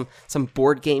some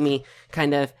board gamey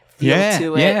kind of feel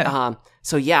to it. Yeah.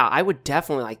 So yeah, I would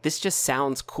definitely like, this just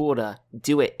sounds cool to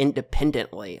do it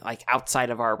independently, like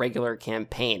outside of our regular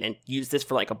campaign, and use this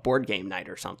for like a board game night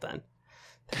or something.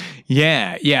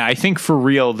 Yeah. I think for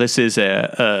real, this is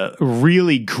a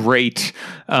really great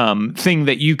thing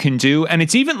that you can do. And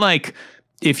it's even like,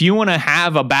 if you want to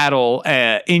have a battle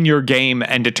in your game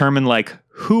and determine like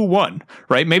who won,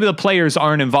 right? Maybe the players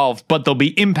aren't involved, but they'll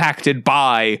be impacted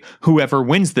by whoever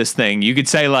wins this thing. You could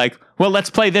say like, well, let's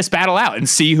play this battle out and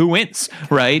see who wins,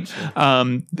 right?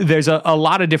 There's a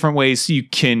lot of different ways you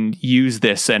can use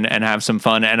this and have some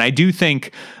fun. And I do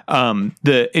think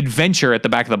the adventure at the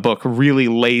back of the book really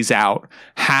lays out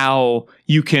how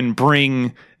you can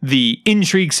bring the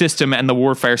intrigue system and the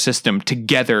warfare system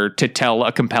together to tell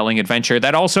a compelling adventure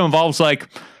that also involves like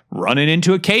running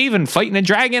into a cave and fighting a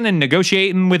dragon and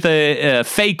negotiating with a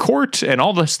fey court and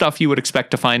all the stuff you would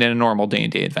expect to find in a normal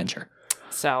D&D adventure.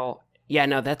 So yeah,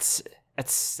 no, that's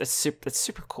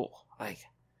super cool. Like,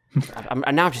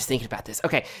 I'm just thinking about this.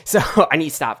 Okay, so I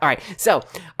need to stop. All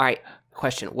right.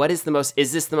 Question: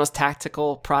 is this the most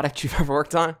tactical product you've ever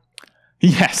worked on?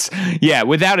 Yes. Yeah,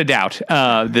 without a doubt.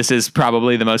 This is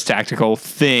probably the most tactical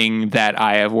thing that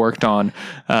I have worked on.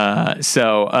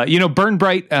 Burn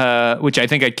Bright, which I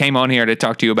think I came on here to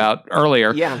talk to you about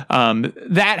earlier. Yeah.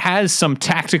 That has some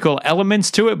tactical elements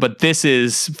to it, but this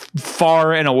is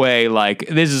far and away like,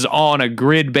 this is on a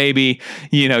grid, baby.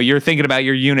 You know, you're thinking about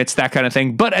your units, that kind of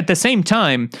thing. But at the same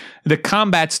time, the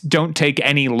combats don't take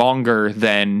any longer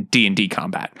than D&D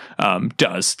combat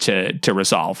does to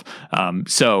resolve.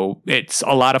 So it's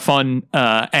a lot of fun,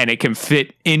 and it can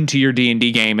fit into your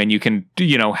D&D game, and you can,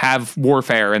 have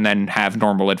warfare and then have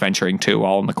normal adventuring too,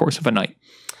 all in the course of a night.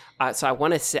 So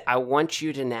I want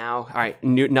you to now, all right,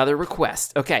 another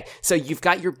request. Okay, so you've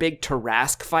got your big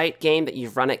Tarrasque fight game that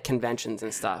you've run at conventions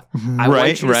and stuff. I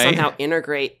want you to somehow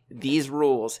integrate these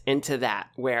rules into that,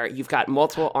 where you've got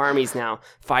multiple armies now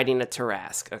fighting a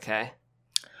Tarrasque, okay?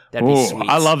 That'd be sweet.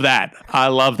 I love that.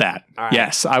 Right.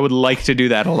 Yes, I would like to do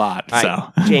that a lot. All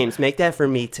right. James, make that for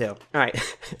me too. All right.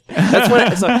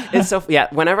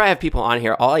 Whenever I have people on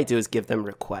here, all I do is give them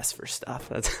requests for stuff.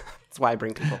 That's why I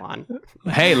bring people on.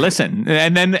 Hey, listen,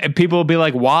 and then people will be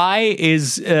like, "Why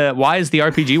is the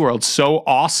RPG world so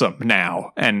awesome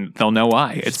now?" And they'll know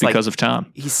why. It's because of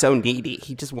Tom. He's so needy.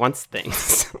 He just wants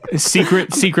things.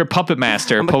 secret puppet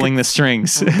master pulling the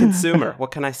strings. I'm a consumer.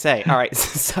 What can I say? All right.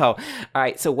 So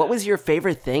what was your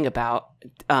favorite thing about?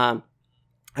 I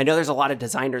know there's a lot of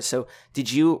designers. So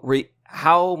did you?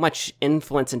 How much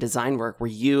influence and design work were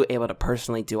you able to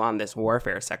personally do on this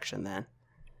warfare section then?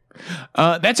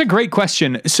 That's a great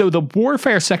question. So the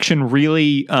warfare section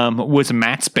really was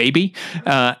Matt's baby.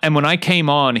 And when I came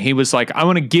on, he was like, I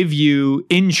want to give you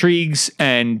intrigues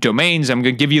and domains. I'm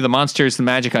going to give you the monsters, the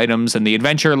magic items, and the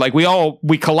adventure. Like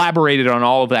we collaborated on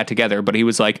all of that together. But he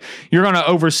was like, you're going to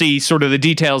oversee sort of the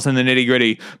details and the nitty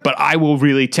gritty, but I will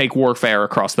really take warfare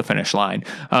across the finish line.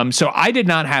 So I did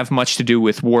not have much to do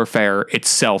with warfare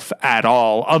itself at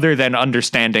all, other than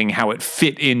understanding how it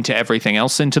fit into everything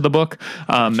else into the book.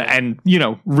 And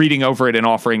reading over it and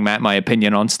offering Matt my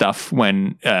opinion on stuff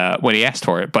when he asked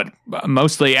for it, but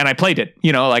mostly, and I played it,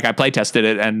 I play tested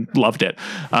it and loved it.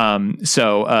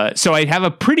 So I have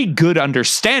a pretty good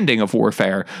understanding of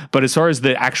warfare, but as far as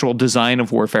the actual design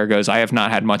of warfare goes, I have not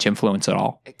had much influence at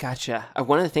all. Gotcha.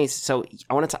 One of the things, so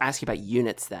I wanted to ask you about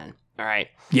units then. All right.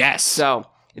 Yes. So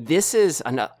this is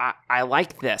I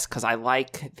like this because I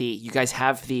like you guys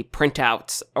have the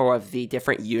printouts of the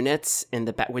different units in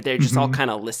the back where they're just all kind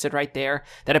of listed right there.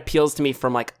 That appeals to me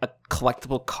from like a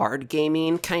collectible card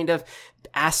gaming kind of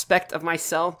aspect of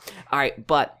myself. All right,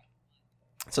 but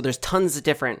so there's tons of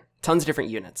different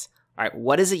units. All right,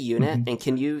 what is a unit, and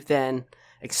can you then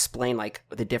explain like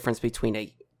the difference between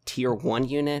a tier 1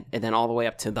 unit and then all the way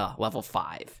up to the level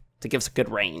 5 to give us a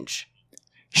good range?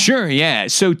 Sure, yeah.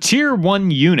 So tier 1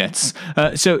 units.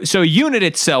 So a unit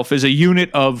itself is a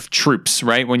unit of troops,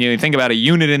 right? When you think about a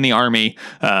unit in the Army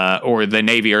or the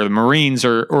Navy or the Marines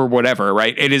or whatever,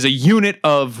 right? It is a unit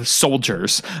of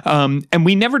soldiers. And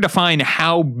we never define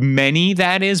how many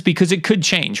that is because it could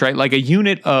change, right? Like a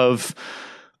unit of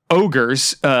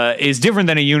ogres is different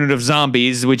than a unit of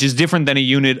zombies, which is different than a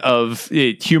unit of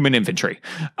human infantry.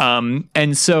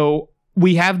 And so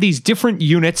we have these different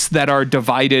units that are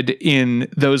divided in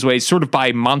those ways, sort of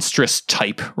by monstrous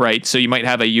type, right? So you might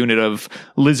have a unit of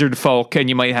lizard folk, and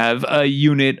you might have a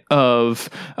unit of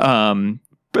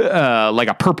like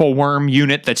a purple worm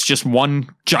unit that's just one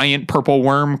giant purple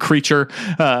worm creature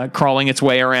crawling its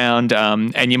way around.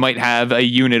 And you might have a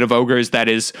unit of ogres that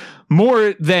is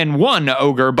more than one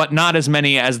ogre, but not as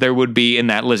many as there would be in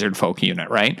that lizard folk unit,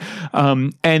 right?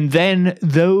 And then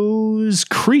those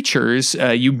creatures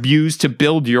you use to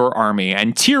build your army.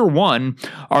 And tier 1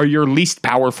 are your least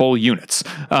powerful units.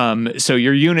 So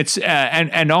your units,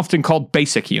 and often called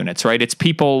basic units, right? It's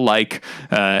people like,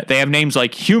 they have names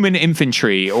like human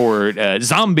infantry or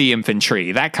zombie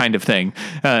infantry, that kind of thing.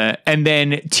 And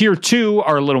then tier 2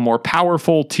 are a little more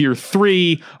powerful. Tier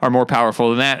 3 are more powerful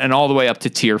than that, and all the way up to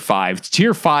tier 5.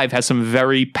 Tier 5 has some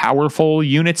very powerful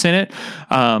units in it,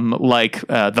 like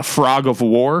the Frog of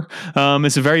War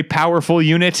is a very powerful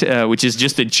unit, which is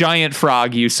just a giant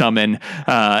frog you summon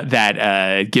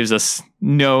that gives us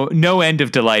no end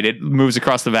of delight. It moves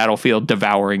across the battlefield,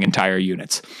 devouring entire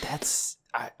units. That's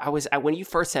when you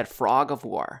first said Frog of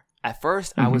War. At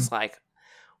first, I was like,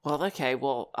 well, okay,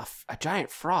 well, a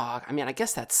giant frog. I mean, I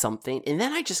guess that's something. And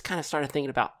then I just kind of started thinking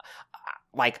about,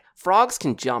 like, frogs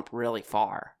can jump really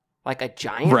far. Like a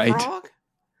giant frog?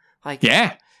 Like,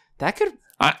 yeah, that could.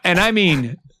 And I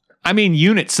mean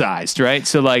unit sized, right?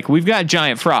 So like we've got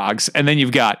giant frogs, and then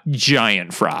you've got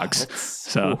giant frogs.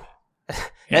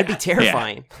 That'd be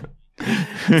terrifying.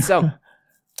 Yeah.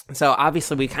 So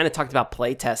obviously we kind of talked about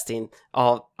play testing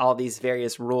all these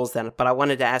various rules then, but I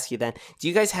wanted to ask you then, do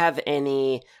you guys have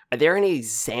are there any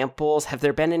examples? Have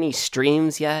there been any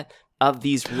streams yet of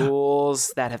these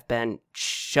rules that have been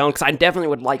shown? Because I definitely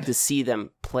would like to see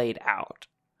them played out.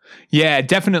 Yeah,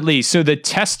 definitely. So the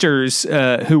testers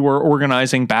who were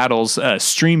organizing battles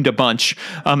streamed a bunch.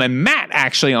 And Matt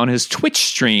actually on his Twitch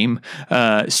stream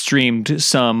streamed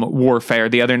some Warfare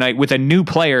the other night with a new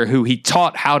player who he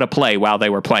taught how to play while they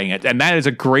were playing it. And that is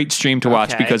a great stream to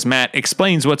watch because Matt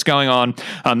explains what's going on.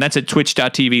 That's at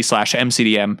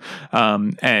twitch.tv/MCDM.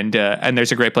 And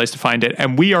there's a great place to find it.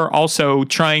 And we are also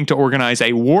trying to organize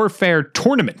a Warfare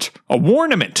tournament, a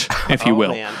warnament, if you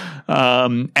will. Man.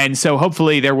 And so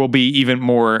hopefully there will be even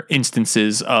more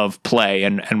instances of play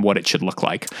and what it should look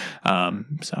like.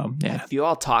 So yeah. Have you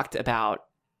all talked about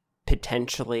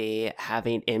potentially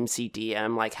having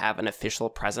MCDM like have an official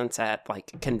presence at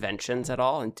like conventions at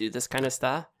all and do this kind of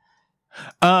stuff?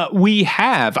 We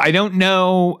have. I don't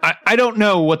know. I don't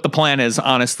know what the plan is,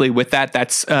 honestly, with that.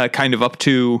 That's kind of up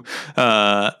to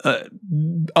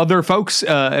other folks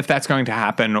if that's going to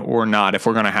happen or not, if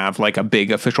we're going to have like a big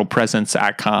official presence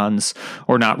at cons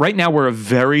or not. Right now, we're a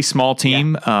very small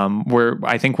team. Yeah.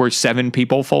 I think we're 7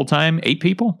 people full-time, 8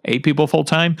 people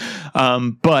full-time.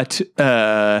 But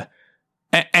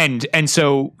And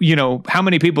so, you know, how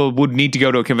many people would need to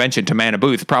go to a convention to man a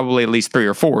booth? Probably at least 3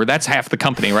 or 4. That's half the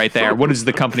company right there. What does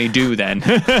the company do then?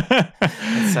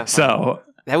 So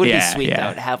that would be sweet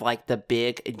though, to have like the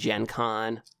big Gen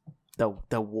Con,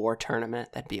 the war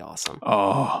tournament. That'd be awesome.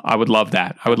 Oh, I would love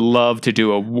that. I would love to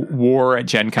do a war at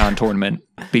Gen Con tournament.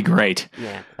 Be great.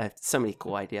 Yeah, so many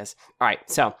cool ideas. All right.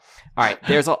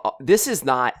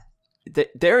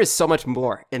 There is so much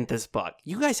more in this book.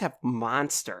 You guys have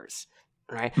monsters.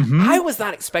 Right? Mm-hmm. I was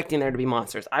not expecting there to be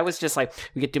monsters. I was just like,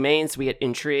 we get domains, we get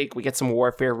intrigue, we get some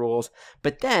warfare rules.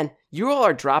 But then you all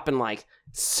are dropping like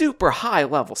super high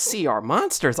level CR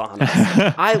monsters on us.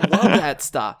 I love that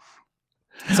stuff.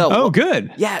 So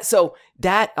good. Yeah. So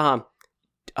that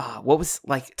what was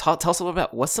like? Tell us a little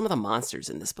about what's some of the monsters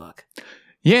in this book.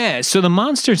 Yeah, so the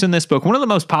monsters in this book, one of the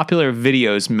most popular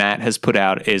videos Matt has put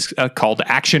out is called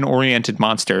Action-Oriented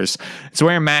Monsters. It's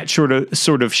where Matt sort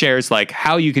of shares like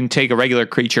how you can take a regular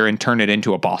creature and turn it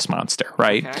into a boss monster,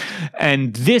 right? Okay.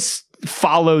 And this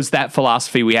follows that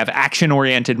philosophy. We have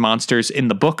action-oriented monsters in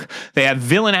the book. They have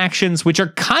villain actions, which are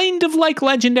kind of like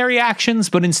legendary actions,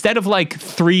 but instead of like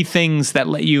 3 things that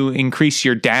let you increase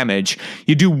your damage,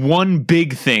 you do one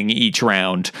big thing each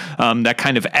round that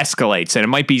kind of escalates. And it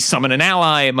might be summon an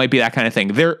ally, it might be that kind of thing.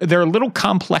 They're a little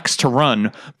complex to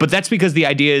run, but that's because the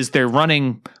idea is they're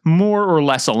running more or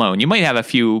less alone. You might have a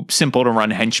few simple to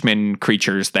run henchman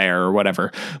creatures there or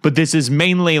whatever, but this is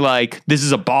mainly like, this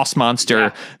is a boss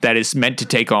monster that is meant to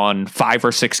take on 5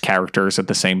 or 6 characters at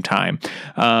the same time.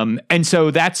 And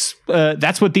so that's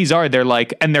what these are. They're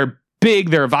like, and they're big,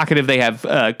 they're evocative, they have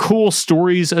cool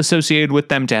stories associated with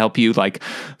them to help you like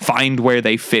find where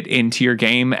they fit into your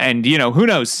game. And you know, who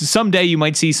knows, someday you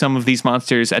might see some of these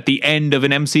monsters at the end of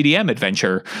an MCDM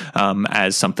adventure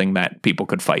as something that people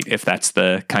could fight if that's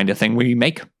the kind of thing we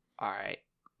make. All right,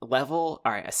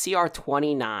 a CR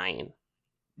 29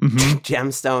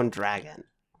 gemstone dragon.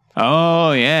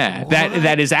 Oh yeah,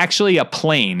 that is actually a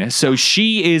plane. So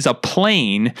she is a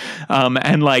plane,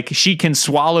 and like she can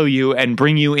swallow you and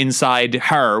bring you inside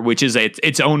her, which is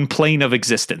its own plane of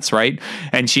existence, right?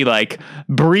 And she like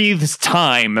breathes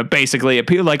time, basically,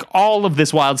 like all of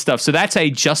this wild stuff. So that's a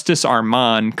Justice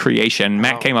Armand creation.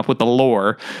 Matt came up with the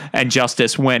lore, and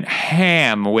Justice went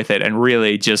ham with it and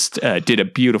really just did a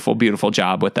beautiful, beautiful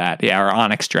job with that. Yeah, our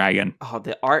Onyx Dragon. Oh,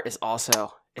 the art is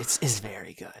also is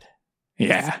very good.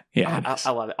 Yeah.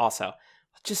 I love it. Also,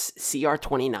 just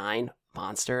CR29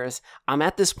 monsters. I'm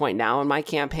at this point now in my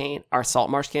campaign, our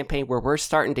Saltmarsh campaign, where we're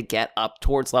starting to get up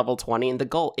towards level 20, and the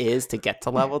goal is to get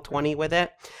to level 20 with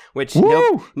it, which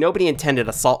nobody intended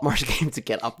a Saltmarsh game to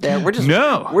get up there. We're just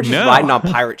riding on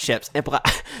pirate ships.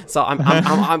 So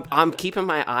I'm keeping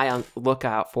my eye on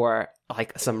lookout for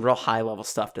like some real high level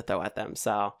stuff to throw at them.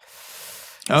 So.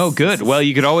 Oh, good. Well,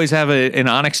 you could always have an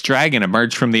Onyx Dragon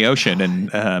emerge from the ocean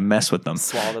and mess with them.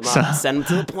 Swallow them up, send them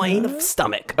to the plane of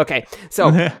stomach. Okay, so,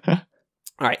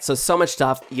 all right, so much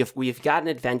stuff. We've got an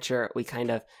adventure. We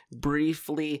kind of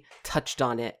briefly touched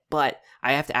on it, but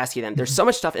I have to ask you then, there's so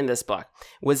much stuff in this book.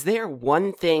 Was there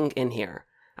one thing in here?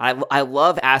 I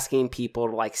love asking people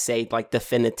to like say like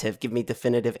give me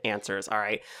definitive answers. All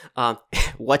right,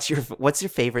 what's your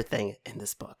favorite thing in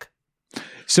this book?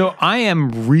 So I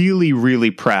am really,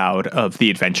 really proud of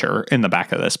the adventure in the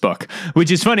back of this book,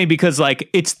 which is funny because like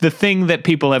it's the thing that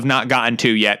people have not gotten to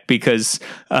yet because,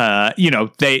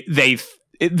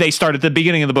 they start at the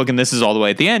beginning of the book and this is all the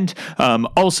way at the end.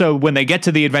 Also, when they get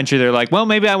to the adventure, they're like, well,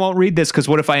 maybe I won't read this because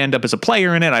what if I end up as a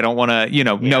player in it? I don't want to,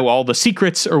 know all the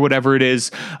secrets or whatever it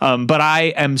is. But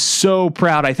I am so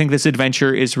proud. I think this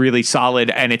adventure is really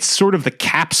solid and it's sort of the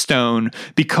capstone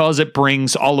because it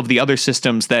brings all of the other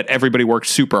systems that everybody worked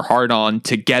super hard on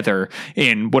together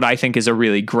in what I think is a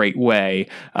really great way.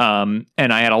 And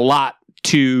I had a lot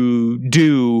to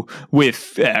do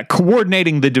with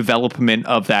coordinating the development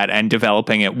of that and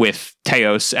developing it with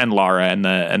Teos and Lara and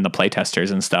the playtesters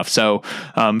and stuff. So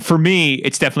for me,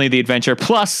 it's definitely the adventure.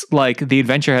 Plus, like the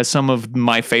adventure has some of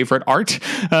my favorite art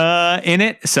in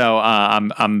it. So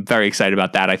I'm very excited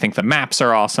about that. I think the maps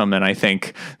are awesome, and I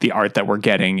think the art that we're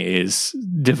getting is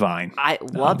divine. I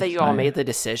love that you all made the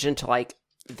decision to like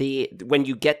when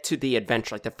you get to the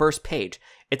adventure, like the first page,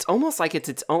 it's almost like it's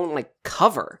its own like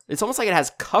cover. It's almost like it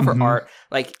has cover art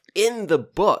like in the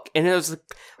book, and it was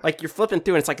like you're flipping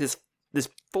through, and it's like this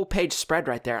full page spread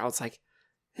right there. I was like,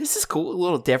 this is cool, a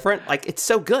little different. Like it's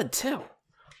so good too.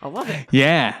 I love it.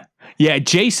 Yeah,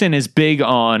 Jason is big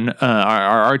on,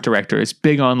 our art director is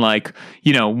big on like,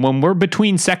 when we're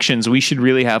between sections, we should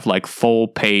really have like full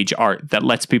page art that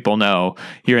lets people know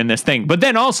you're in this thing. But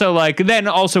then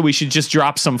also we should just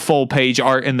drop some full page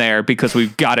art in there because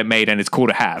we've got it made and it's cool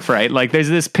to have, right? Like there's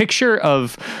this picture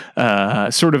of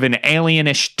sort of an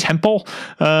alienish temple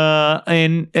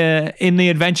in the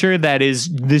adventure that is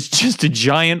this just a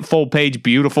giant full page,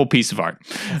 beautiful piece of art.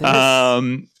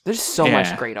 There's so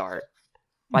much great art.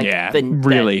 Like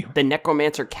really. The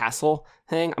Necromancer Castle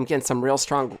thing, I'm getting some real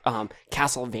strong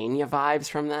Castlevania vibes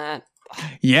from that.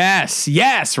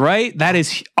 Yes, right? That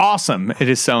is awesome. It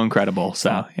is so incredible.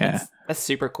 So, yeah. That's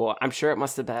super cool. I'm sure it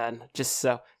must have been just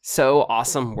so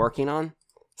awesome working on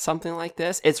something like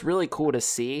this. It's really cool to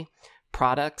see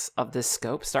products of this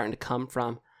scope starting to come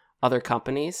from other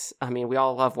companies. I mean, we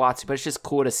all love WotC, but it's just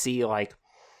cool to see like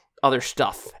other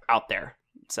stuff out there.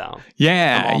 So,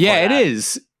 yeah, it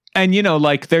is. And,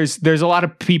 like there's a lot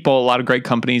of people, a lot of great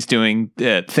companies doing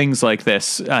things like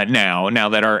this now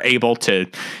that are able to,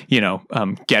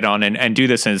 get on and do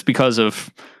this. And it's because of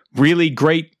really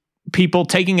great people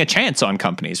taking a chance on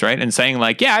companies, right? And saying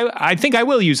like, yeah, I think I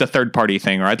will use a third party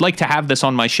thing, or I'd like to have this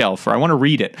on my shelf, or I want to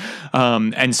read it.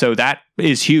 And so that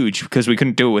is huge because we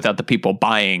couldn't do it without the people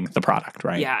buying the product,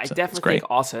 right? Yeah, I definitely think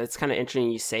also it's kind of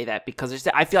interesting you say that because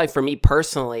I feel like for me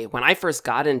personally, when I first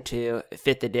got into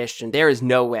 5th edition, there is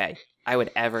no way I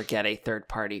would ever get a third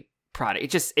party product.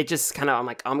 It just kind of, I'm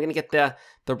like, I'm going to get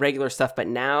the regular stuff. But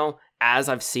now as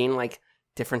I've seen like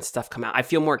different stuff come out, I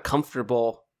feel more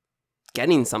comfortable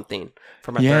getting something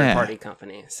from a third party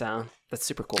company. So that's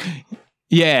super cool.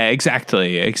 Yeah,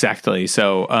 exactly.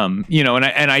 So,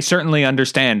 and I certainly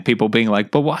understand people being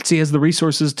like, but WotC has the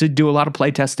resources to do a lot of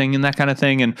playtesting and that kind of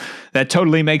thing. And that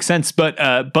totally makes sense. But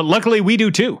luckily we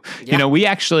do too. Yeah. We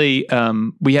actually,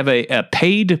 we have a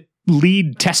paid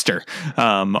lead tester,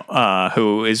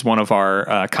 who is one of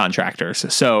our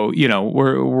contractors. So,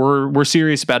 we're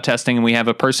serious about testing, and we have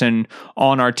a person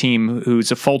on our team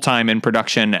who's a full-time in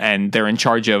production, and they're in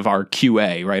charge of our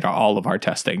QA, right? All of our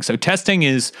testing. So testing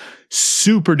is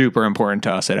super duper important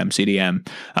to us at MCDM.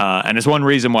 And it's one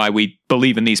reason why we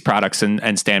believe in these products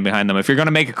and stand behind them. If you're going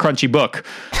to make a crunchy book,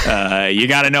 you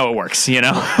got to know it works,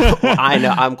 Well, I know.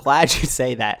 I'm glad you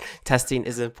say that. Testing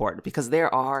is important because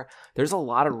there's a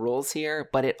lot of rules here,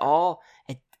 but it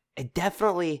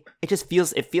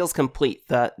feels complete.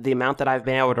 The amount that I've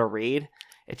been able to read,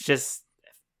 it's just,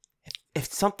 it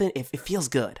feels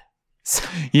good.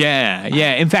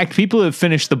 Yeah. In fact, people who have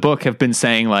finished the book have been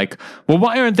saying like, well,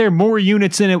 why aren't there more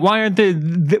units in it? Why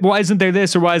isn't there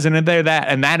this or why isn't there that?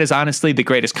 And that is honestly the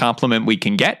greatest compliment we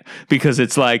can get, because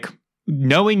it's like,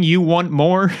 knowing you want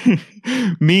more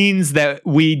means that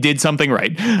we did something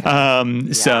right.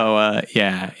 So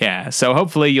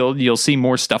hopefully you'll see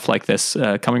more stuff like this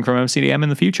coming from MCDM in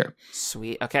the future.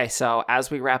 Sweet. Okay. So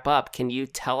as we wrap up, can you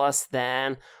tell us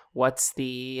then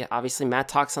obviously Matt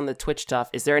talks on the Twitch stuff.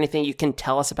 Is there anything you can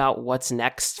tell us about what's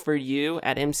next for you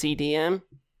at MCDM?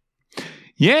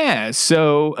 Yeah,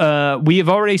 so we have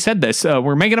already said this.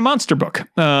 We're making a monster book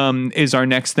is our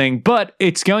next thing, but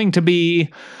it's going to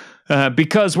be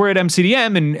because we're at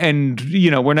MCDM and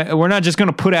we're not just going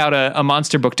to put out a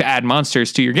monster book to add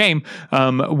monsters to your game.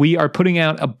 We are putting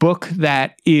out a book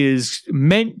that is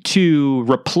meant to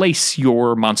replace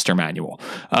your monster manual.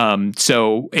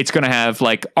 So it's going to have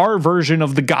like our version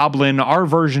of the goblin, our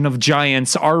version of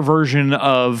giants, our version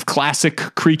of classic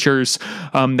creatures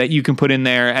that you can put in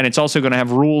there. And it's also going to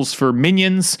have rules for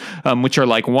minions, which are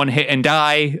like one hit and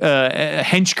die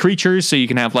hench creatures. So you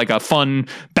can have like a fun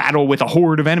battle with a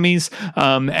horde of enemies.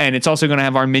 And it's also going to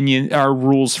have our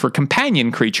rules for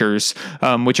companion creatures,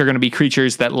 which are going to be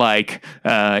creatures that like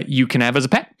you can have as a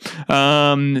pet.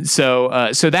 So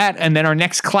that, and then our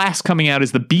next class coming out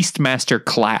is the Beastmaster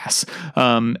class.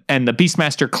 And the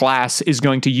Beastmaster class is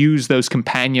going to use those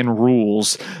companion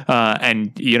rules.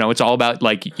 And it's all about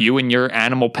like you and your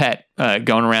animal pet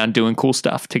going around doing cool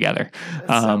stuff together.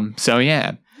 So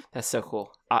yeah, that's so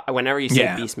cool. Whenever you say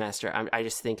Beastmaster, I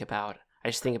just think about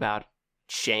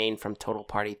Shane from Total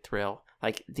Party Thrill,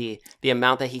 like the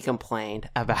amount that he complained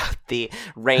about the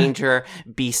Ranger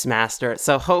Beastmaster.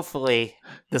 So hopefully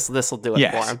this will do it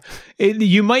for him.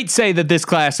 You might say that this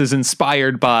class is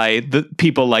inspired by the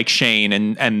people like Shane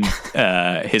and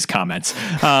his comments.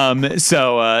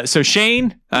 So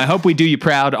Shane, I hope we do you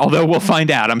proud. Although we'll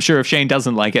find out. I'm sure if Shane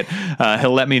doesn't like it,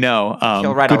 he'll let me know.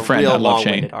 He'll write a real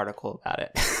long-winded article about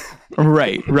it.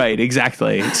 Right,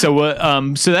 exactly. So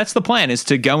that's the plan, is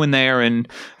to go in there and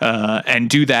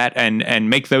do that and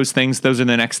make those things. Those are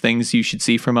the next things you should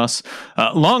see from us.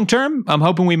 Long term, I'm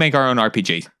hoping we make our own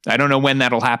RPG. I don't know when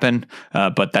that'll happen,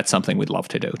 but that's something we'd love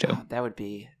to do too. That'd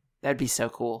be so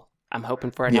cool. I'm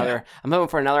hoping for another. Yeah. I'm hoping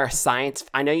for another science.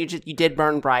 I know you did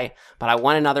Burn Bright, but I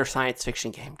want another science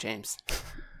fiction game, James.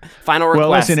 Final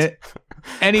request. Well, listen,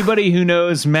 anybody who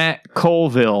knows Matt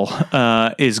Colville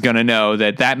is going to know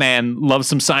that man loves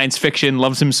some science fiction,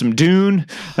 loves him some Dune,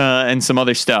 and some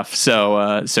other stuff.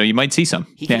 So you might see some.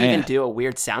 He can even do a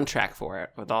weird soundtrack for it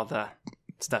with all the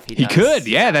stuff he does. He could,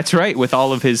 yeah, that's right, with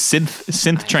all of his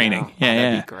synth training.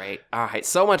 That'd be great. All right,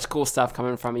 so much cool stuff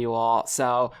coming from you all.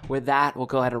 So with that, we'll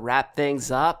go ahead and wrap things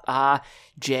up.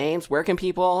 James, where can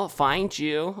people find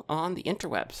you on the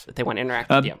interwebs if they want to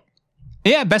interact with you?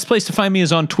 Yeah, best place to find me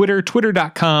is on Twitter,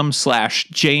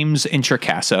 twitter.com/James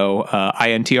Introcaso,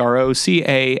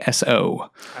 INTROCASO.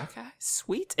 Okay,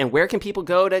 sweet. And where can people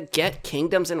go to get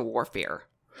Kingdoms in Warfare?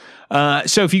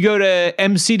 So if you go to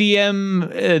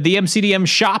MCDM, the MCDM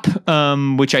shop,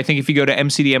 which I think if you go to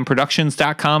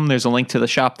mcdmproductions.com, there's a link to the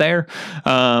shop there.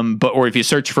 Or if you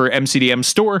search for MCDM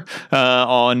store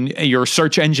on your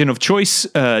search engine of choice,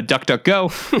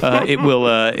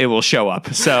 DuckDuckGo, it will show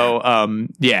up. So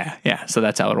so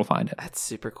that's how it'll find it. That's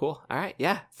super cool. All right,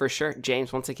 yeah, for sure.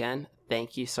 James, once again,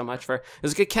 thank you so much it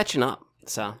was good catching up.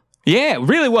 So. Yeah, it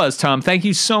really was, Tom. Thank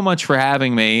you so much for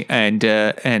having me. And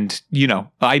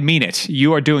I mean it.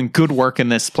 You are doing good work in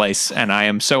this place, and I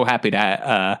am so happy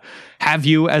to have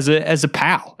you as a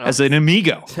pal, as an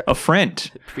amigo, a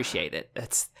friend. Appreciate it.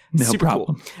 That's no super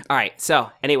problem. Cool. All right.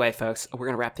 So anyway, folks, we're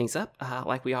gonna wrap things up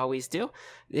like we always do,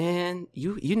 and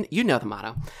you know the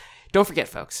motto. Don't forget,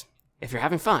 folks. If you're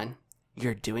having fun,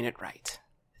 you're doing it right.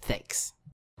 Thanks.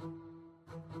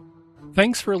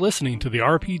 Thanks for listening to the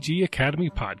RPG Academy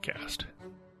podcast.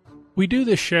 We do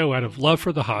this show out of love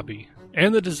for the hobby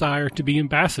and the desire to be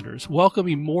ambassadors,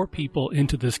 welcoming more people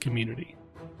into this community.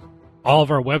 All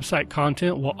of our website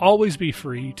content will always be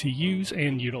free to use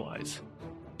and utilize.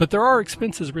 But there are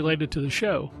expenses related to the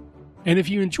show. And if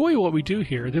you enjoy what we do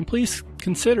here, then please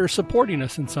consider supporting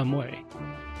us in some way.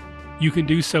 You can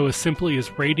do so as simply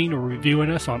as rating or reviewing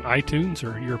us on iTunes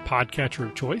or your podcatcher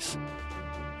of choice.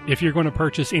 If you're going to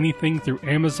purchase anything through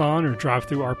Amazon or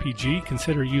DriveThruRPG,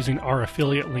 consider using our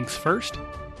affiliate links first,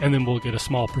 and then we'll get a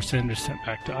small percentage sent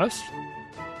back to us.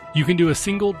 You can do a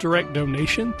single direct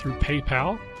donation through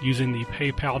PayPal using the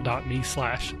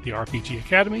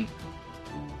paypal.me/therpgacademy,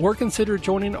 or consider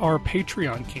joining our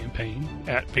Patreon campaign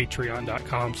at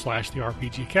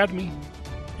patreon.com/therpgacademy.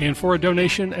 And for a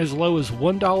donation as low as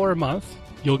 $1 a month,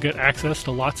 you'll get access to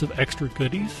lots of extra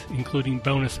goodies, including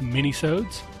bonus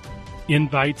minisodes,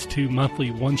 invites to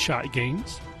monthly one-shot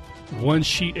games,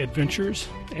 one-sheet adventures,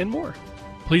 and more.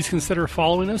 Please consider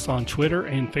following us on Twitter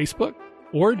and Facebook,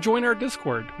 or join our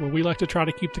Discord, where we like to try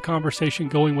to keep the conversation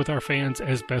going with our fans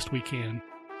as best we can,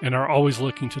 and are always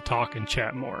looking to talk and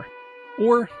chat more.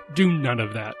 Or do none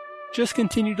of that. Just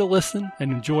continue to listen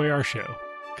and enjoy our show,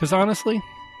 because honestly,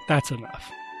 that's enough.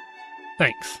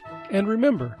 Thanks, and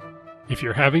remember, if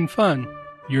you're having fun,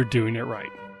 you're doing it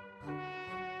right.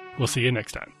 We'll see you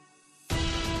next time.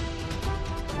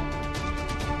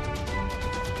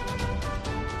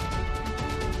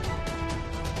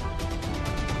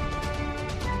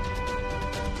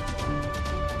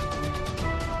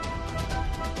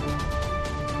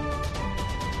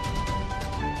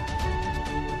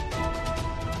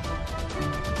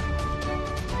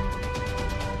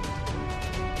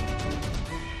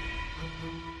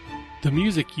 The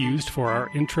music used for our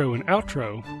intro and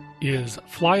outro is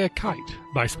Fly a Kite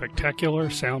by Spectacular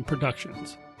Sound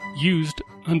Productions, used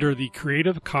under the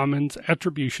Creative Commons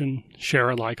Attribution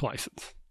Share-alike license.